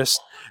postmodernist.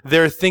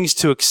 There are things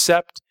to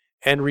accept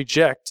and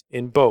reject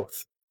in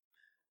both.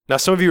 Now,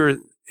 some of you are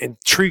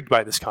intrigued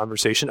by this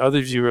conversation.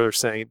 Others of you are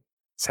saying,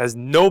 this has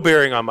no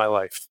bearing on my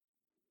life.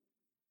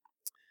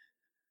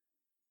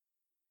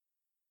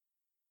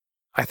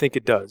 I think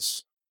it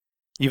does,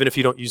 even if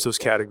you don't use those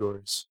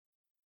categories.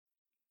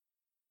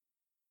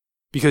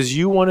 Because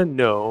you want to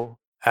know,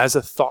 as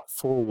a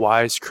thoughtful,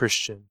 wise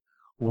Christian,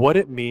 what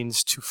it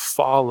means to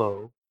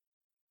follow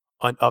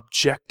an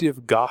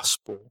objective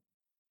gospel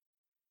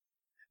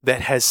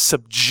that has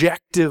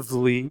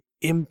subjectively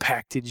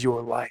impacted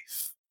your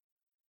life.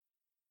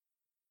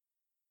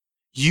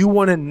 You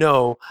want to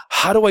know,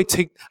 how do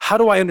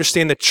I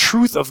understand the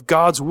truth of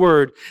God's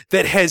word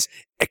that has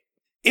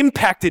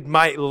impacted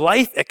my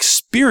life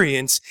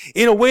experience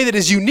in a way that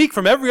is unique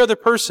from every other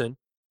person?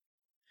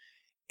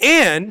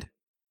 And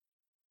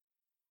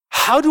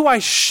how do I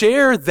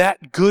share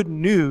that good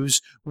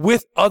news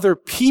with other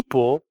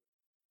people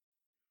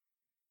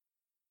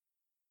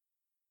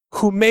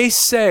who may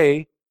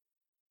say,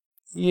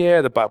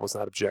 yeah, the Bible's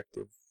not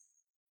objective.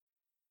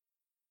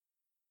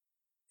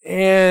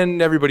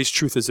 And everybody's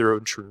truth is their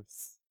own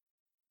truth.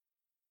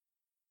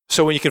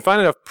 So when you can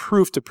find enough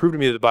proof to prove to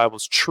me that the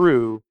Bible's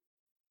true,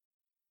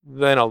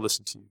 then I'll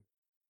listen to you.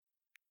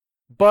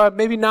 But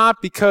maybe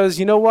not, because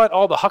you know what?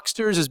 All the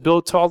hucksters, as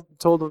Bill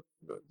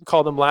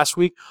called them last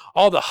week,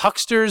 all the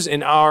hucksters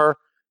in our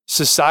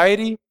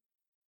society,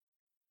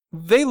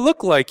 they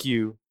look like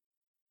you.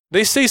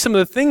 They say some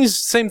of the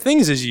same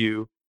things as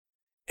you.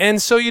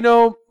 And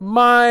so,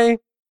 my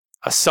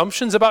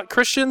assumptions about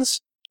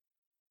Christians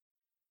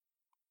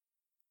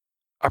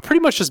are pretty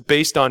much just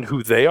based on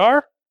who they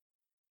are.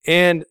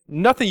 And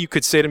nothing you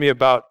could say to me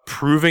about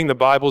proving the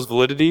Bible's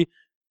validity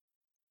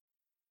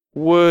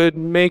would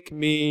make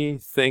me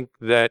think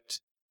that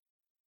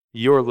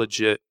you're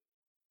legit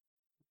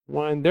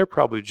when they're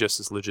probably just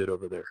as legit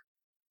over there.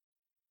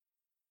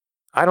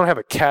 I don't have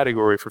a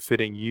category for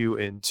fitting you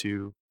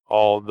into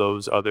all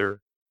those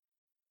other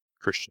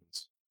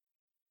Christians.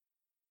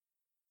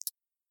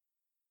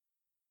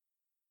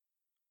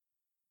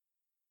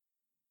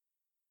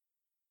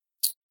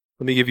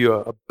 Let me give you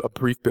a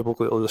brief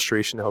biblical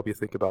illustration to help you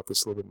think about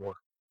this a little bit more.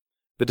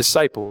 The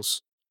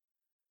disciples,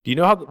 do you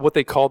know what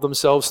they called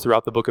themselves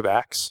throughout the book of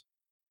Acts?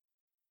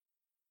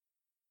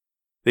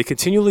 They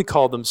continually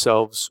called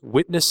themselves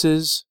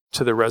witnesses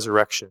to the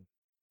resurrection.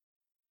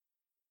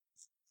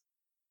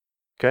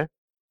 Okay?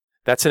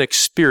 That's an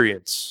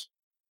experience.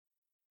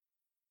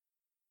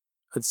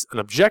 It's an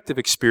objective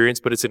experience,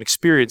 but it's an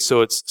experience,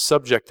 so it's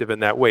subjective in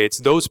that way. It's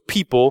those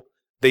people,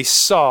 they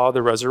saw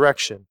the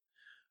resurrection.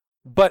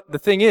 But the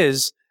thing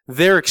is,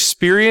 their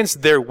experience,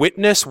 their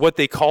witness, what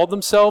they called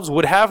themselves,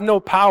 would have no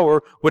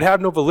power, would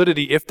have no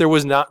validity if there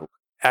was not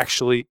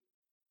actually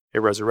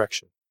a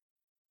resurrection.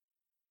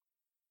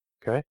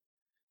 Okay?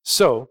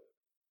 So,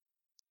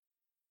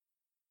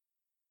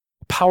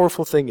 the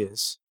powerful thing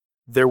is,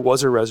 there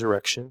was a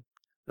resurrection,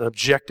 an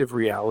objective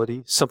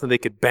reality, something they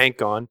could bank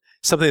on,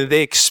 something that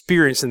they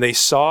experienced and they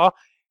saw,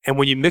 and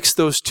when you mix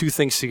those two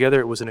things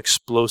together, it was an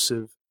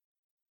explosive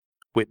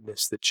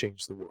witness that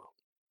changed the world.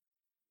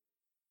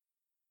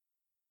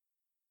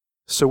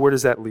 So where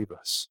does that leave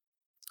us?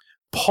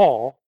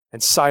 Paul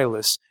and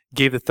Silas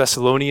gave the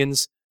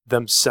Thessalonians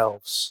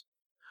themselves,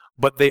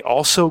 but they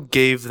also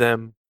gave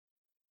them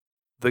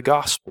the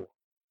gospel.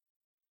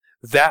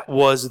 That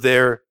was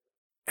their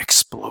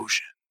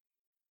explosion.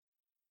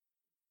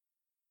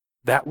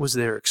 That was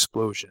their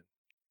explosion.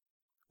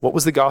 What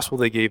was the gospel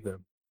they gave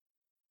them?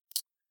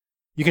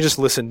 You can just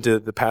listen to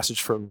the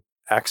passage from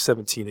Acts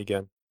 17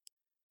 again.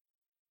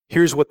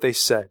 Here's what they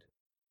said.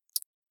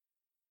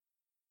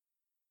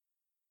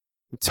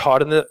 He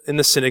taught in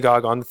the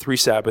synagogue on the 3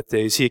 Sabbath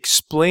days. He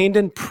explained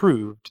and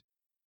proved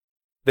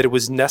that it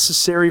was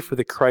necessary for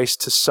the Christ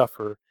to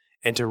suffer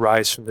and to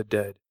rise from the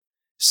dead,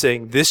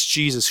 saying, "This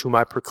Jesus whom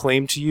I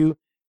proclaim to you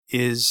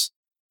is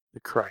the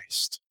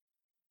Christ."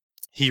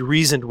 He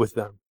reasoned with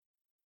them.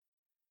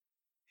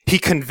 He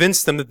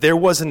convinced them that there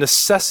was a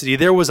necessity,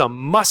 there was a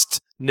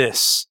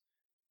mustness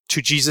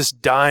to Jesus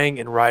dying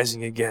and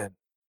rising again.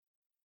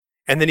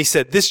 And then he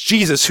said, this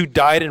Jesus who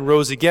died and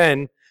rose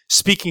again,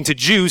 speaking to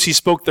Jews, he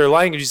spoke their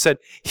language. He said,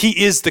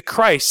 he is the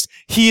Christ.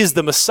 He is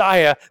the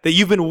Messiah that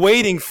you've been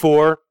waiting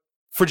for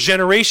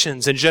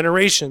generations and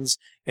generations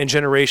and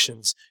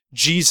generations.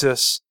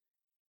 Jesus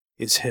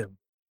is him.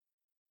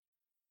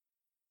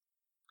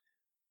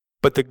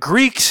 But the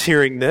Greeks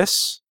hearing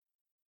this,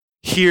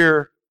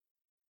 hear,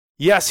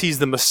 yes, he's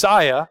the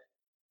Messiah,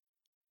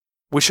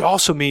 which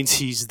also means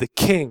he's the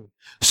king.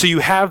 So you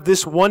have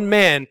this one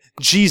man,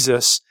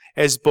 Jesus,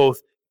 as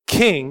both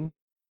king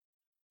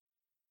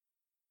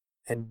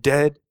and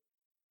dead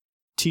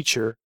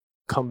teacher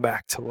come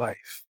back to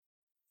life.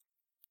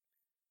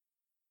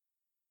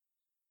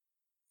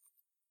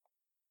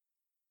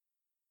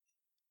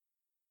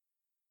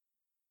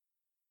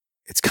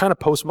 It's kind of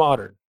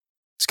postmodern.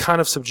 It's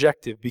kind of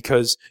subjective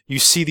because you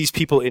see these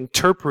people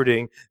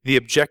interpreting the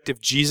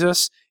objective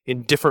Jesus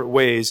in different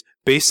ways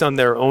based on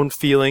their own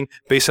feeling,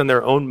 based on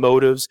their own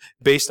motives,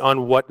 based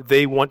on what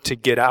they want to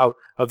get out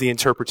of the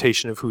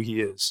interpretation of who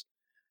he is.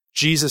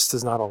 Jesus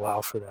does not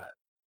allow for that.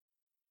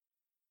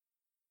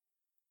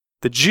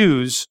 The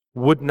Jews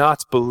would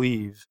not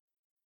believe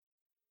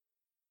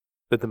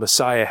that the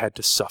Messiah had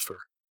to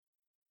suffer.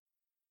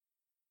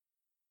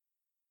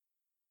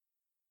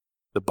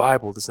 The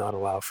Bible does not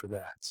allow for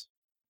that.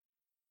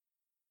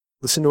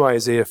 Listen to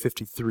Isaiah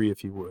 53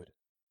 if you would.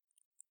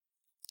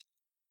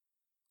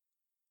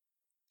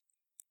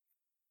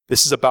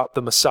 This is about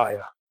the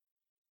Messiah.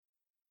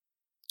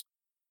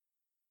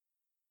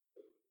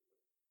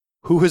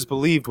 Who has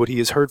believed what he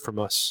has heard from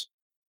us?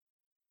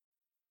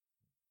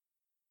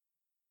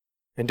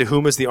 And to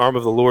whom has the arm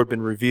of the Lord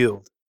been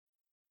revealed?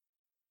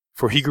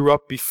 For he grew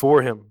up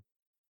before him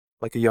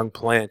like a young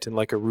plant and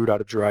like a root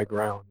out of dry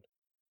ground.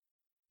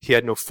 He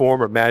had no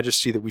form or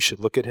majesty that we should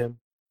look at him,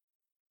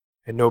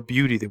 and no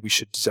beauty that we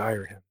should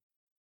desire him.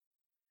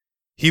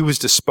 He was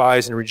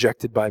despised and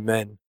rejected by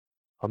men,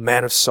 a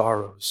man of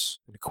sorrows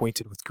and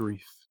acquainted with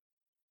grief.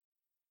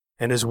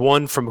 And as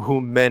one from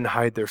whom men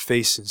hide their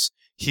faces,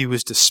 he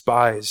was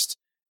despised,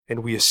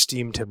 and we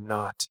esteemed him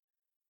not.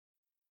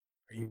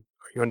 Are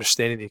you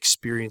understanding the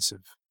experience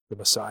of the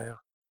Messiah?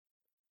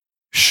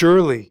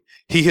 Surely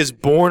he has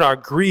borne our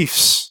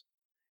griefs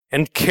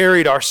and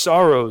carried our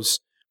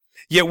sorrows.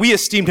 Yet we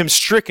esteemed him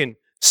stricken,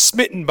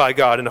 smitten by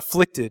God, and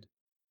afflicted.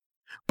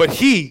 But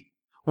he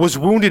was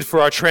wounded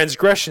for our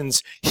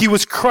transgressions. He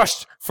was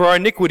crushed for our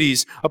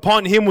iniquities.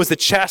 Upon him was the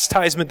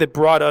chastisement that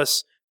brought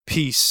us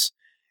peace.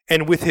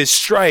 And with his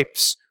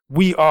stripes,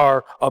 we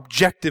are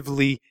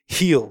objectively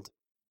healed.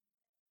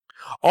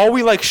 All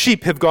we like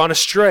sheep have gone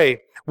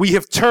astray. We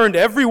have turned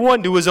every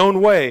one to his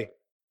own way.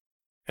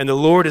 And the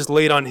Lord has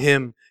laid on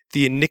him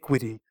the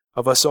iniquity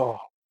of us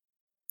all.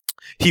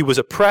 He was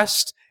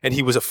oppressed and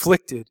he was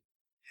afflicted,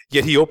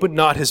 yet he opened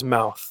not his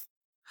mouth.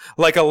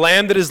 Like a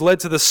lamb that is led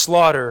to the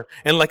slaughter,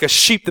 and like a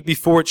sheep that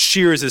before its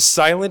shears is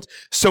silent,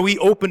 so he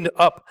opened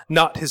up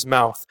not his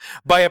mouth.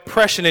 By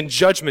oppression and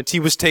judgment he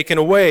was taken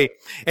away.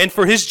 And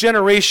for his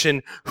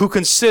generation, who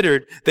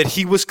considered that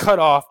he was cut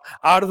off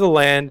out of the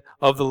land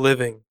of the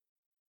living,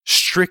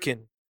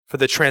 stricken for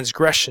the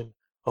transgression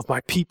of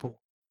my people.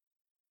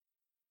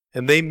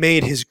 And they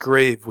made his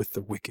grave with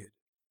the wicked,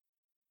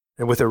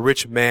 and with a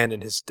rich man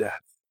in his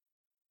death,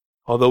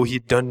 although he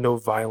had done no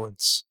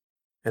violence,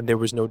 and there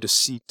was no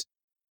deceit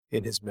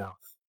in his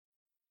mouth.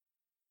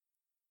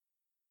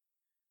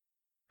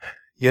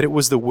 Yet it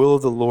was the will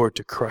of the Lord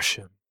to crush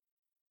him.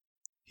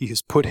 He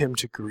has put him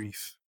to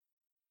grief.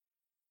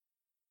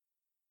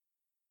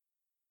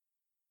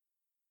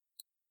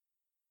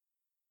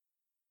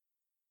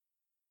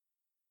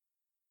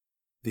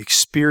 The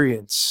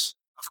experience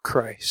of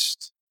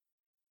Christ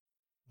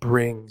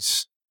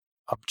brings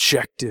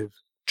objective,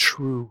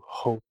 true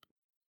hope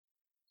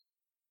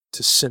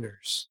to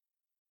sinners.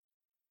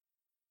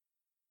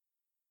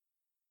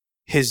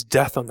 His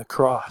death on the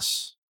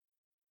cross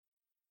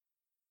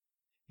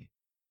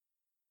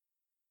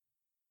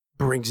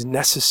brings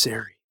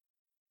necessary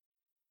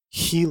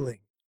healing,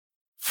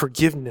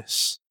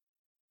 forgiveness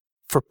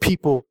for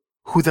people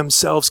who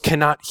themselves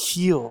cannot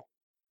heal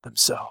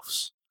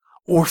themselves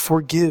or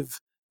forgive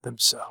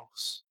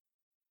themselves.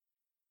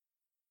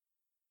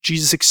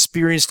 Jesus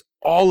experienced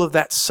all of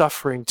that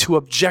suffering to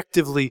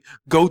objectively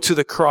go to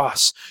the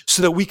cross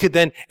so that we could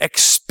then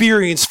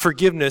experience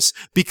forgiveness,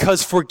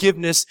 because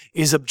forgiveness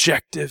is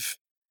objective.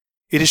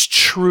 It is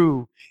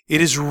true.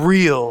 It is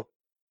real.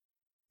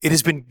 It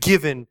has been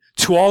given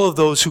to all of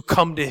those who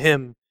come to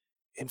him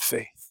in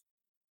faith.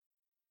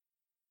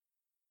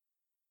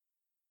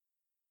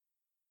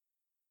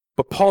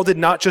 But Paul did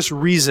not just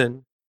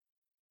reason.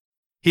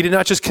 He did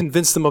not just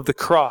convince them of the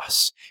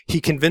cross.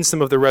 He convinced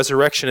them of the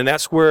resurrection. And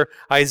that's where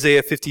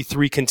Isaiah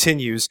 53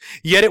 continues.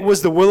 Yet it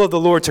was the will of the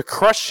Lord to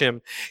crush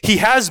him. He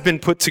has been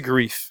put to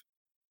grief.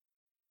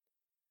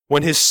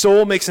 When his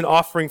soul makes an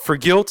offering for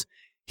guilt,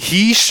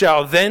 he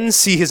shall then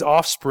see his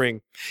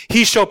offspring.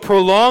 He shall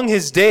prolong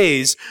his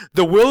days.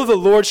 The will of the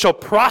Lord shall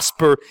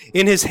prosper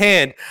in his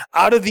hand.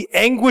 Out of the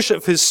anguish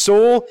of his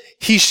soul,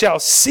 he shall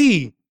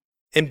see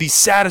and be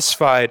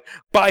satisfied.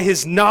 By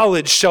his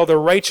knowledge shall the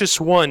righteous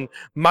one,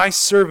 my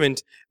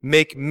servant,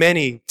 make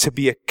many to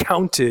be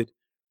accounted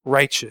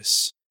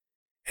righteous,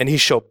 and he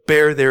shall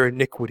bear their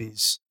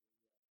iniquities.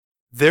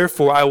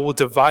 Therefore I will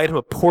divide him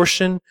a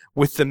portion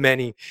with the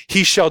many.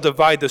 He shall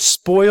divide the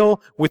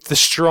spoil with the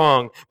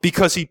strong,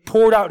 because he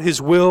poured out his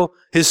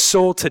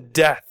soul to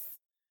death,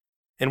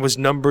 and was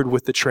numbered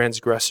with the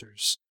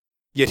transgressors.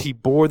 Yet he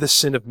bore the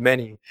sin of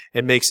many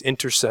and makes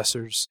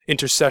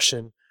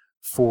intercession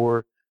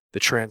for the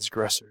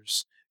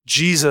transgressors.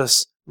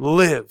 Jesus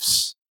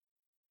lives.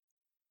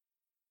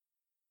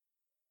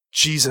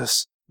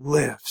 Jesus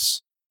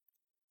lives.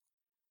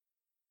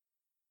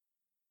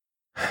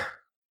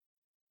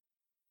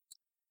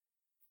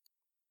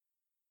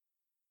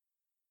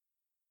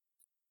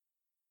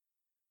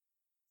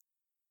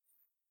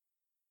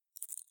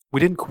 We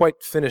didn't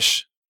quite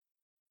finish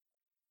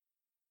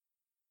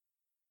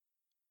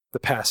the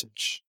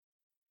passage.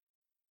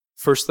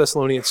 1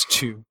 Thessalonians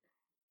 2.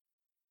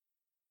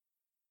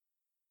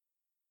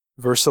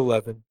 Verse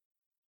 11,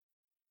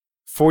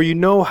 for you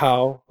know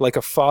how, like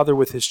a father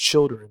with his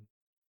children,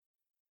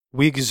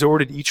 we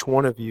exhorted each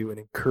one of you and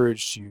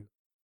encouraged you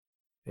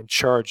and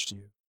charged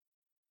you.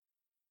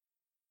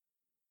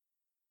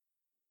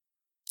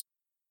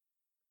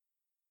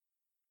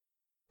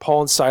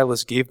 Paul and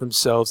Silas gave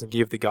themselves and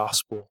gave the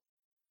gospel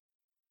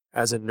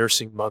as a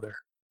nursing mother.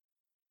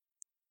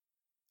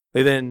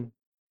 They then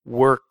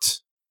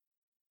worked,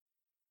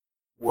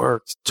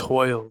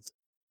 toiled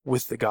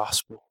with the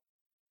gospel.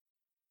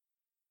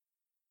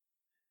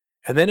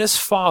 And then as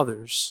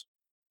fathers,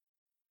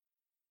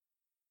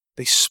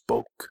 they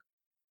spoke.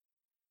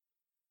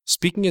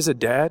 Speaking as a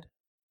dad,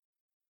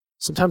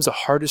 sometimes the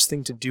hardest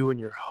thing to do in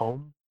your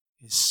home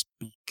is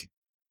speak.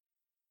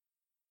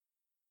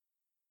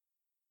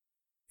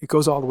 It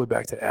goes all the way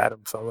back to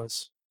Adam,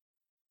 fellas.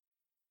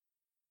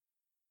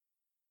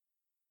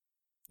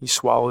 He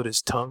swallowed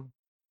his tongue,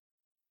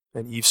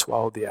 and Eve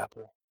swallowed the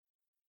apple.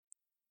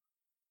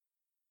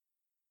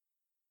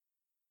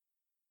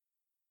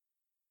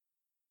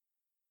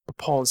 But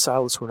Paul and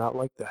Silas were not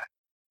like that.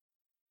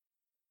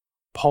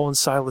 Paul and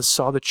Silas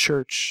saw the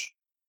church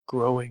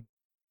growing,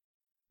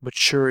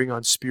 maturing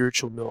on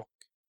spiritual milk.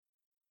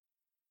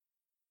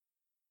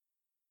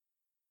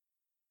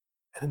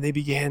 And then they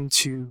began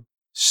to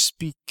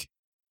speak.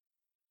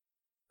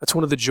 That's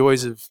one of the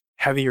joys of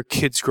having your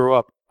kids grow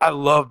up. I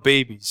love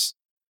babies.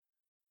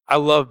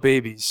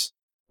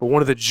 But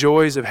one of the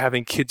joys of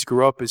having kids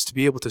grow up is to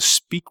be able to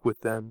speak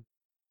with them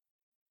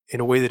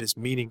in a way that is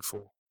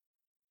meaningful,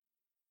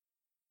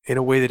 in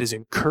a way that is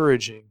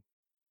encouraging,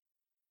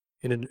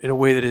 in a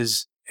way that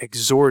is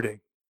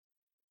exhorting.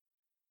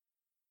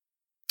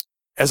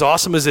 As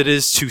awesome as it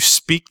is to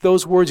speak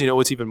those words, you know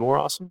what's even more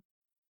awesome?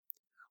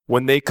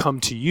 When they come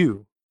to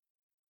you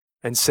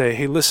and say,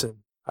 hey,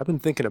 listen, I've been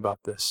thinking about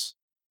this.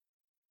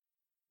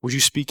 Would you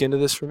speak into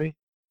this for me?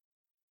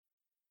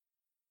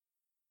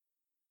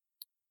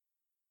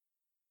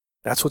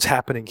 That's what's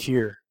happening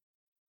here.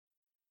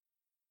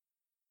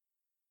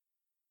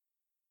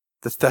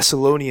 The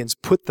Thessalonians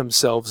put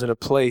themselves in a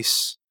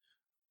place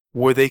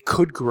where they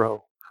could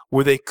grow,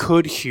 where they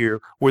could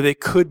hear, where they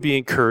could be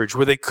encouraged,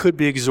 where they could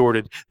be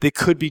exhorted, they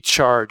could be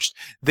charged.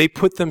 They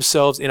put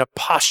themselves in a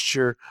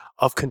posture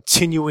of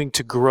continuing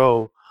to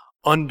grow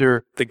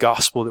under the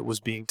gospel that was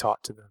being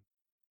taught to them.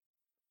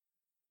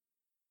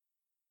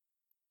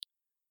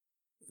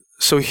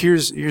 So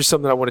here's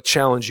something I want to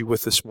challenge you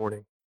with this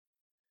morning.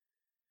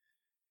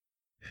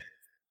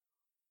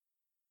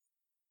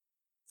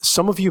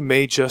 Some of you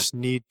may just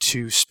need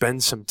to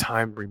spend some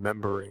time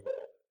remembering.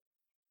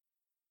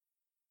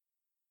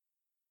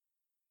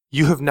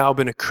 You have now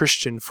been a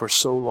Christian for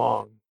so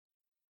long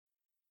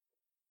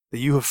that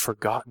you have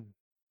forgotten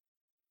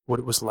what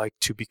it was like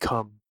to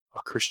become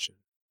a Christian.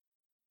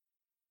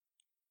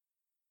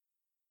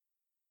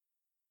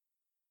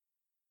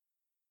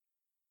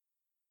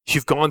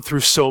 You've gone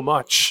through so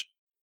much,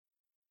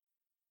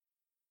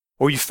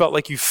 or you felt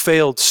like you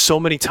failed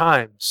so many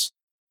times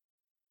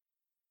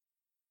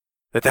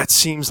that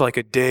seems like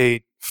a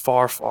day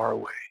far, far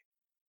away.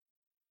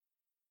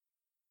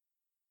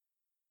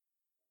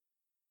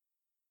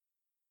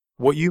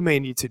 What you may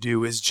need to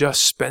do is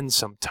just spend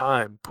some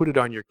time, put it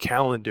on your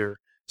calendar,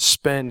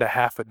 spend a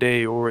half a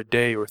day or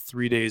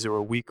 3 days or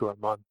a week or a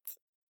month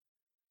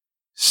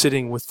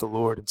sitting with the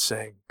Lord and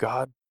saying,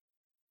 God,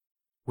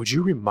 would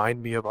you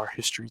remind me of our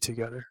history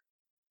together?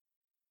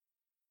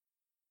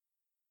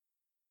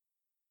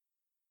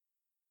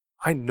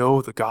 I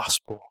know the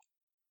gospel,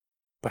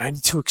 but I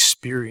need to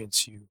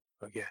experience you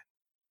again.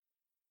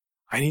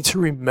 I need to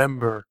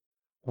remember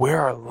where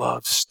our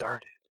love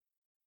started.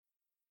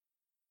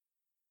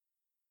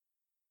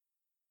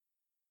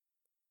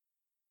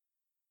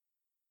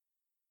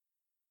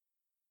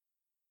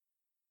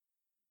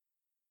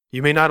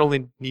 You may not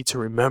only need to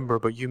remember,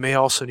 but you may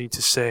also need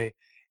to say,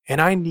 and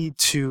I need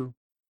to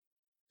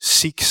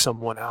seek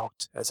someone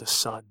out as a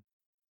son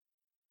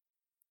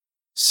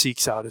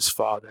seeks out his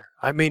father.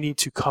 I may need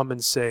to come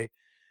and say,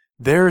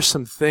 there are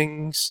some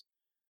things,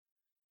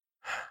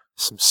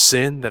 some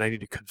sin that I need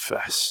to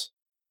confess.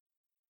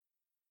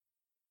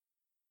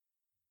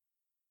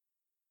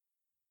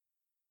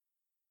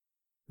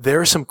 There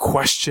are some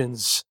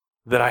questions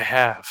that I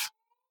have.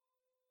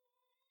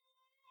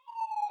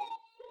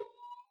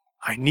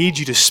 I need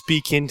you to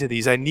speak into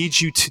these. I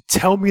need you to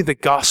tell me the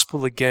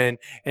gospel again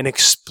and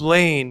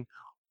explain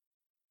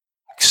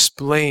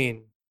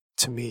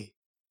to me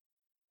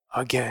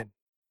again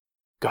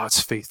God's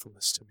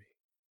faithfulness to me.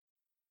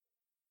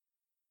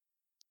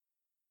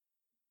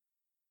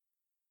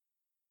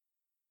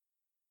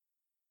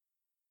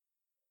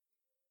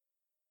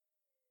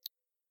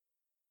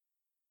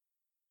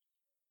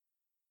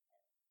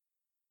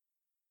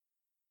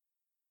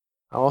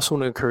 I also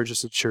want to encourage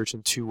us at church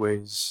in 2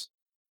 ways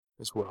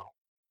as well.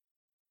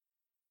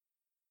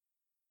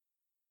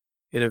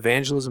 In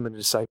evangelism and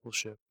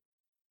discipleship.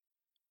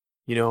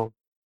 You know,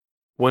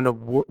 when the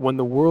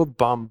world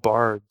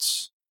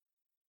bombards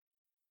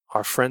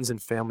our friends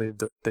and family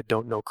that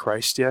don't know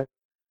Christ yet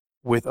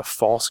with a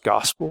false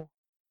gospel,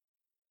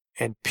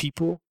 and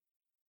people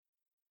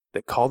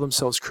that call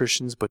themselves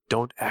Christians but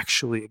don't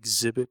actually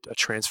exhibit a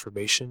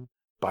transformation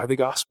by the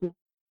gospel,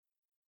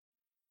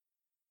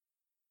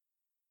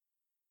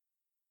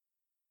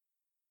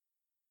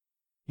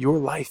 your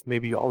life may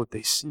be all that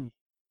they see.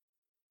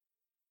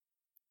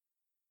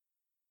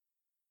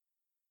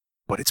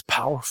 But it's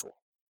powerful.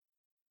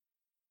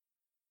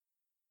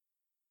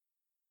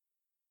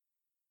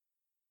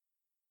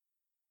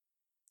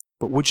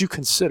 But would you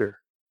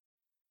consider,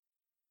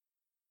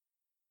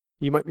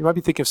 you might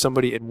be thinking of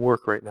somebody in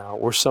work right now,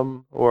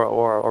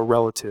 or a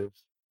relative,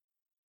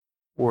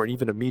 or an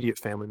even immediate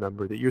family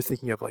member that you're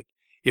thinking of, like,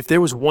 if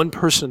there was one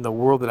person in the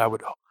world that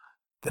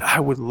I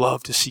would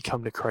love to see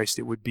come to Christ,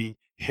 it would be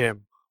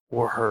him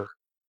or her.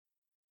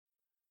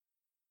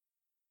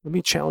 Let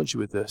me challenge you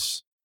with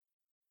this.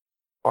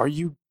 Are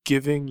you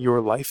giving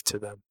your life to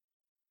them?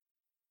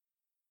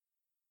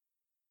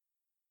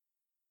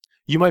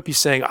 You might be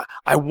saying,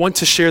 I want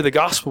to share the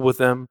gospel with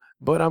them,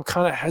 but I'm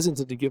kind of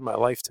hesitant to give my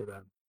life to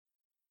them.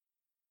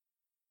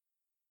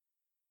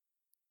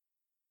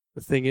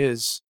 The thing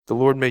is, the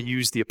Lord may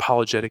use the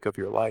apologetic of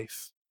your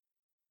life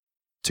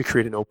to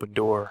create an open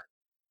door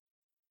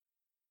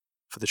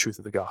for the truth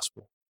of the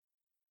gospel.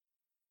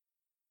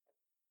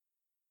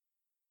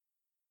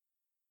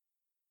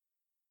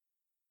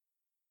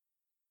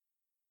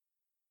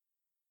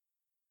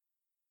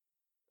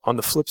 On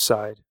the flip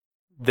side,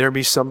 There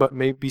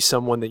may be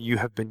someone that you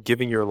have been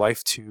giving your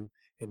life to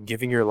and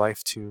giving your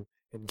life to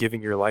and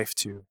giving your life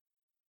to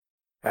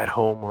at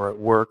home or at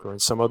work or in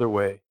some other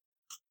way,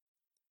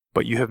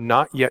 but you have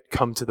not yet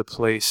come to the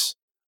place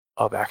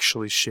of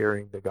actually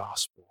sharing the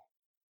gospel.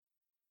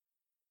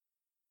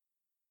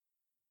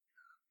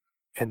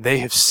 And they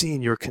have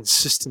seen your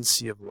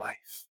consistency of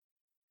life.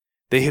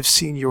 They have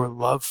seen your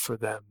love for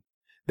them.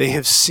 They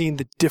have seen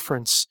the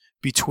difference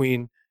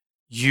between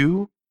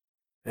you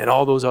and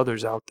all those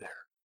others out there.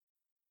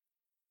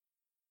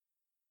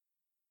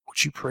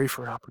 Would you pray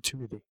for an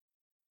opportunity?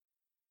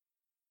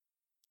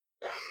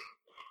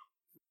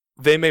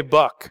 They may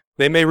buck.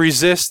 They may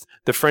resist.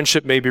 The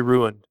friendship may be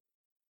ruined.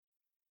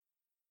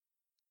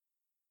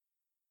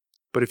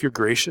 But if you're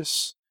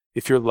gracious,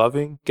 if you're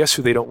loving, guess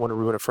who they don't want to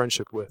ruin a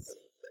friendship with?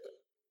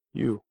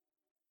 You.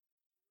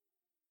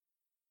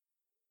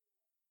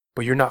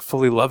 But you're not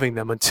fully loving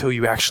them until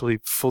you actually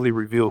fully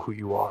reveal who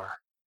you are.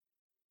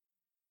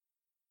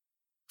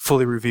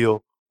 Fully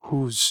reveal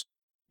whose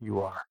you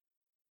are.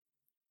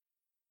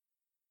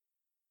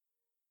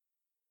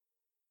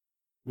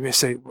 You may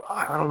say,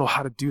 I don't know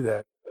how to do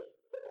that.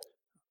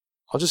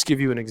 I'll just give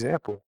you an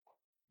example.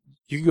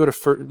 You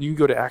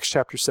go to Acts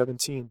chapter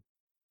 17.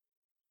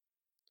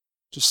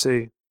 Just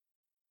say,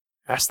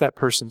 ask that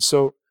person,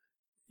 so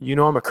you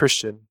know I'm a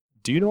Christian.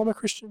 Do you know I'm a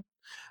Christian?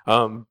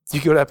 You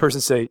go to that person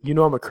and say, you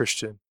know I'm a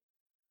Christian.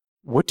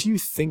 What do you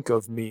think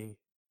of me?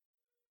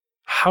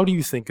 How do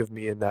you think of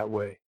me in that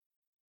way?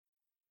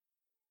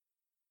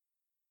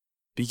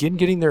 Begin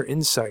getting their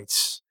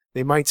insights.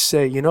 They might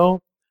say,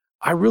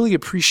 I really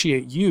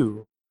appreciate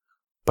you,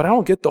 but I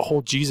don't get the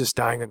whole Jesus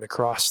dying on the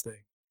cross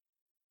thing.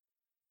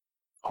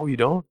 Oh, you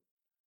don't?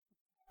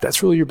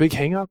 That's really your big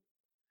hang-up?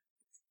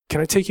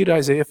 Can I take you to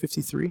Isaiah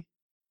 53?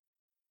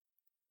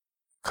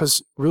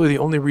 Because really the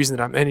only reason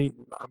that I'm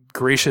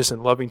gracious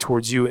and loving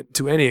towards you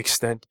to any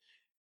extent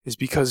is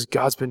because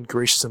God's been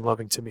gracious and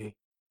loving to me.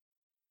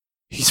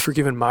 He's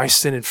forgiven my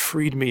sin and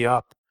freed me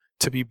up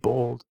to be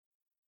bold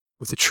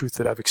with the truth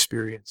that I've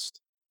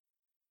experienced.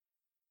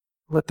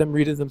 Let them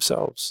read it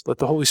themselves. Let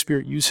the Holy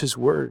Spirit use His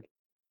Word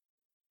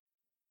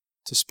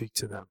to speak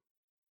to them.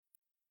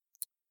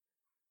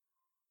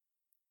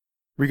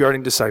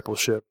 Regarding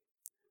discipleship,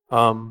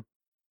 we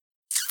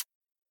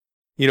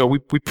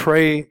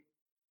pray,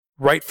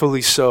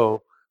 rightfully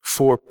so,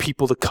 for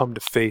people to come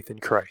to faith in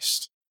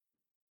Christ.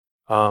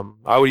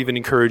 I would even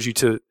encourage you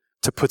to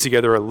put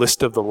together a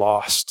list of the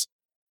lost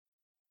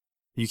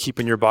you keep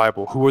in your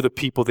Bible. Who are the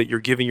people that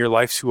you're giving your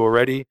life to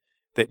already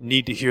that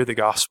need to hear the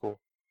gospel?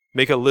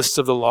 Make a list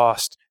of the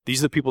lost. These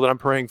are the people that I'm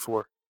praying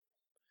for.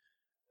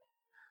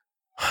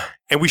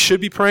 And we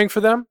should be praying for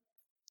them?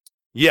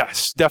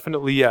 Yes,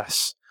 definitely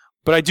yes.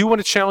 But I do want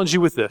to challenge you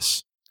with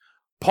this.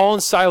 Paul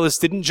and Silas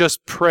didn't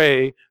just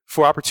pray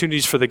for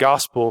opportunities for the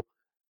gospel.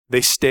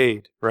 They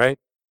stayed, right?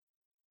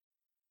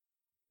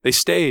 They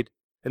stayed,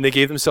 and they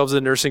gave themselves a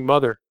nursing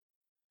mother.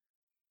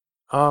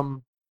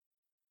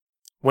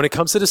 When it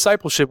comes to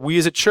discipleship, we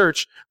as a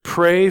church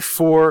pray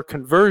for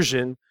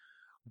conversion,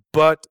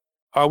 but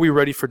are we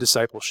ready for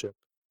discipleship?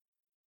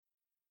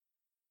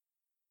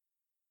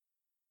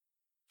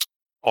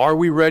 Are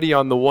we ready,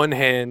 on the one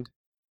hand,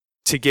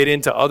 to get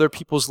into other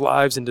people's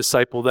lives and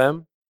disciple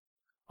them?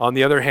 On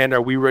the other hand,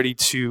 are we ready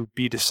to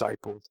be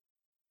discipled?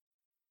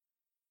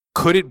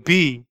 Could it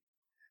be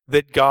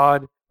that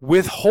God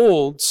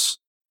withholds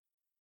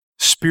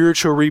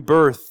spiritual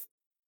rebirth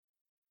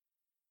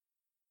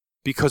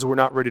because we're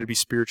not ready to be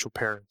spiritual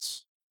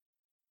parents?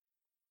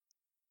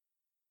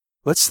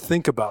 Let's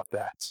think about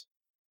that.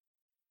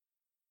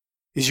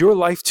 Is your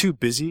life too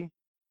busy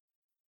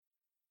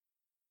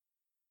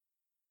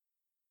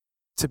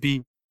to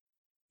be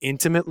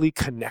intimately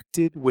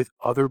connected with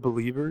other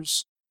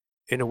believers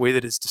in a way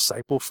that is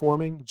disciple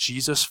forming,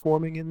 Jesus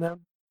forming in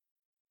them?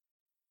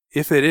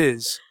 If it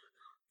is,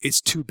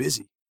 it's too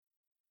busy.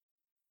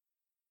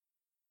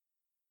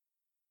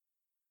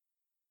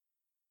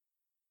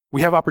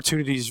 We have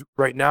opportunities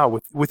right now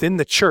within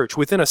the church,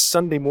 within a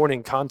Sunday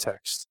morning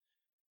context,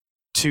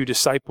 to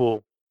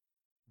disciple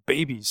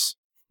babies,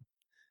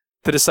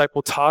 to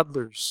disciple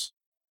toddlers,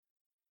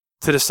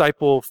 to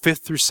disciple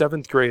 5th through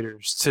 7th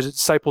graders, to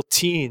disciple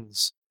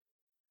teens,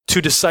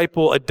 to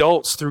disciple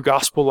adults through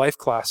gospel life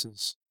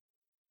classes.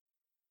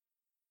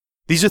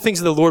 These are things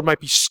that the Lord might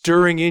be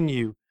stirring in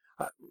you.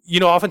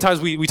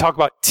 Oftentimes we talk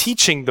about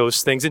teaching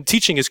those things, and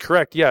teaching is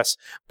correct, yes.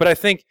 But I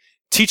think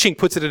teaching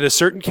puts it in a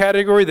certain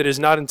category that is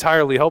not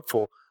entirely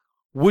helpful.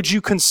 Would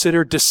you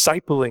consider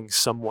discipling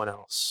someone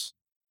else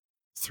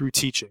through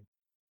teaching?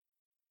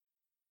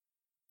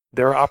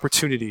 There are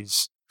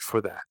opportunities for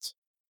that.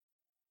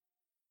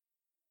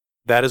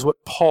 That is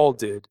what Paul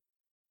did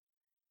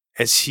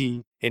as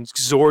he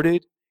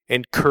exhorted,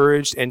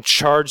 encouraged, and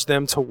charged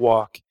them to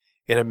walk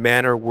in a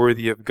manner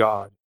worthy of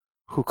God,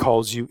 who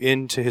calls you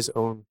into His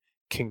own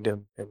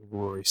kingdom and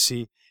glory.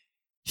 See,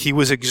 he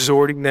was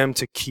exhorting them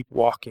to keep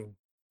walking.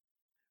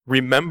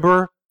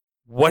 Remember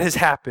what has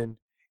happened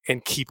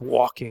and keep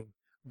walking.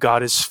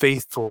 God is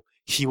faithful.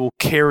 He will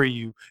carry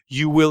you.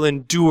 You will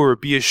endure.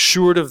 Be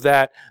assured of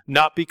that,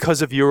 not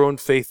because of your own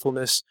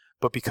faithfulness,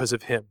 but because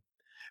of him.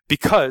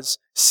 Because,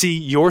 see,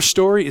 your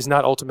story is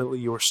not ultimately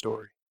your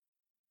story.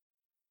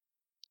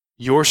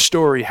 Your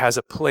story has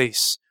a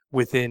place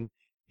within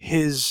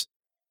his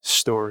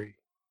story.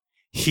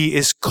 He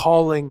is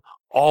calling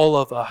all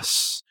of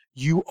us,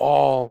 you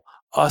all,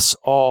 us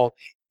all,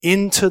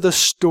 into the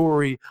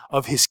story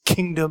of his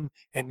kingdom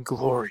and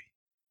glory.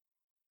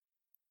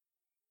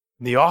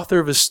 And the author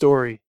of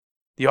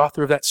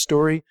that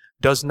story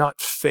does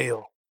not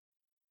fail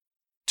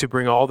to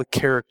bring all the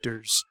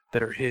characters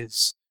that are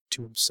his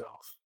to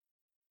himself.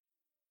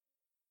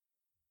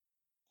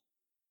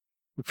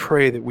 We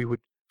pray that we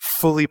would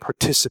fully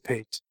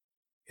participate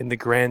in the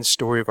grand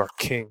story of our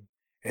King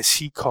as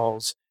he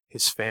calls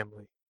his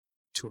family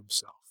to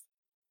himself.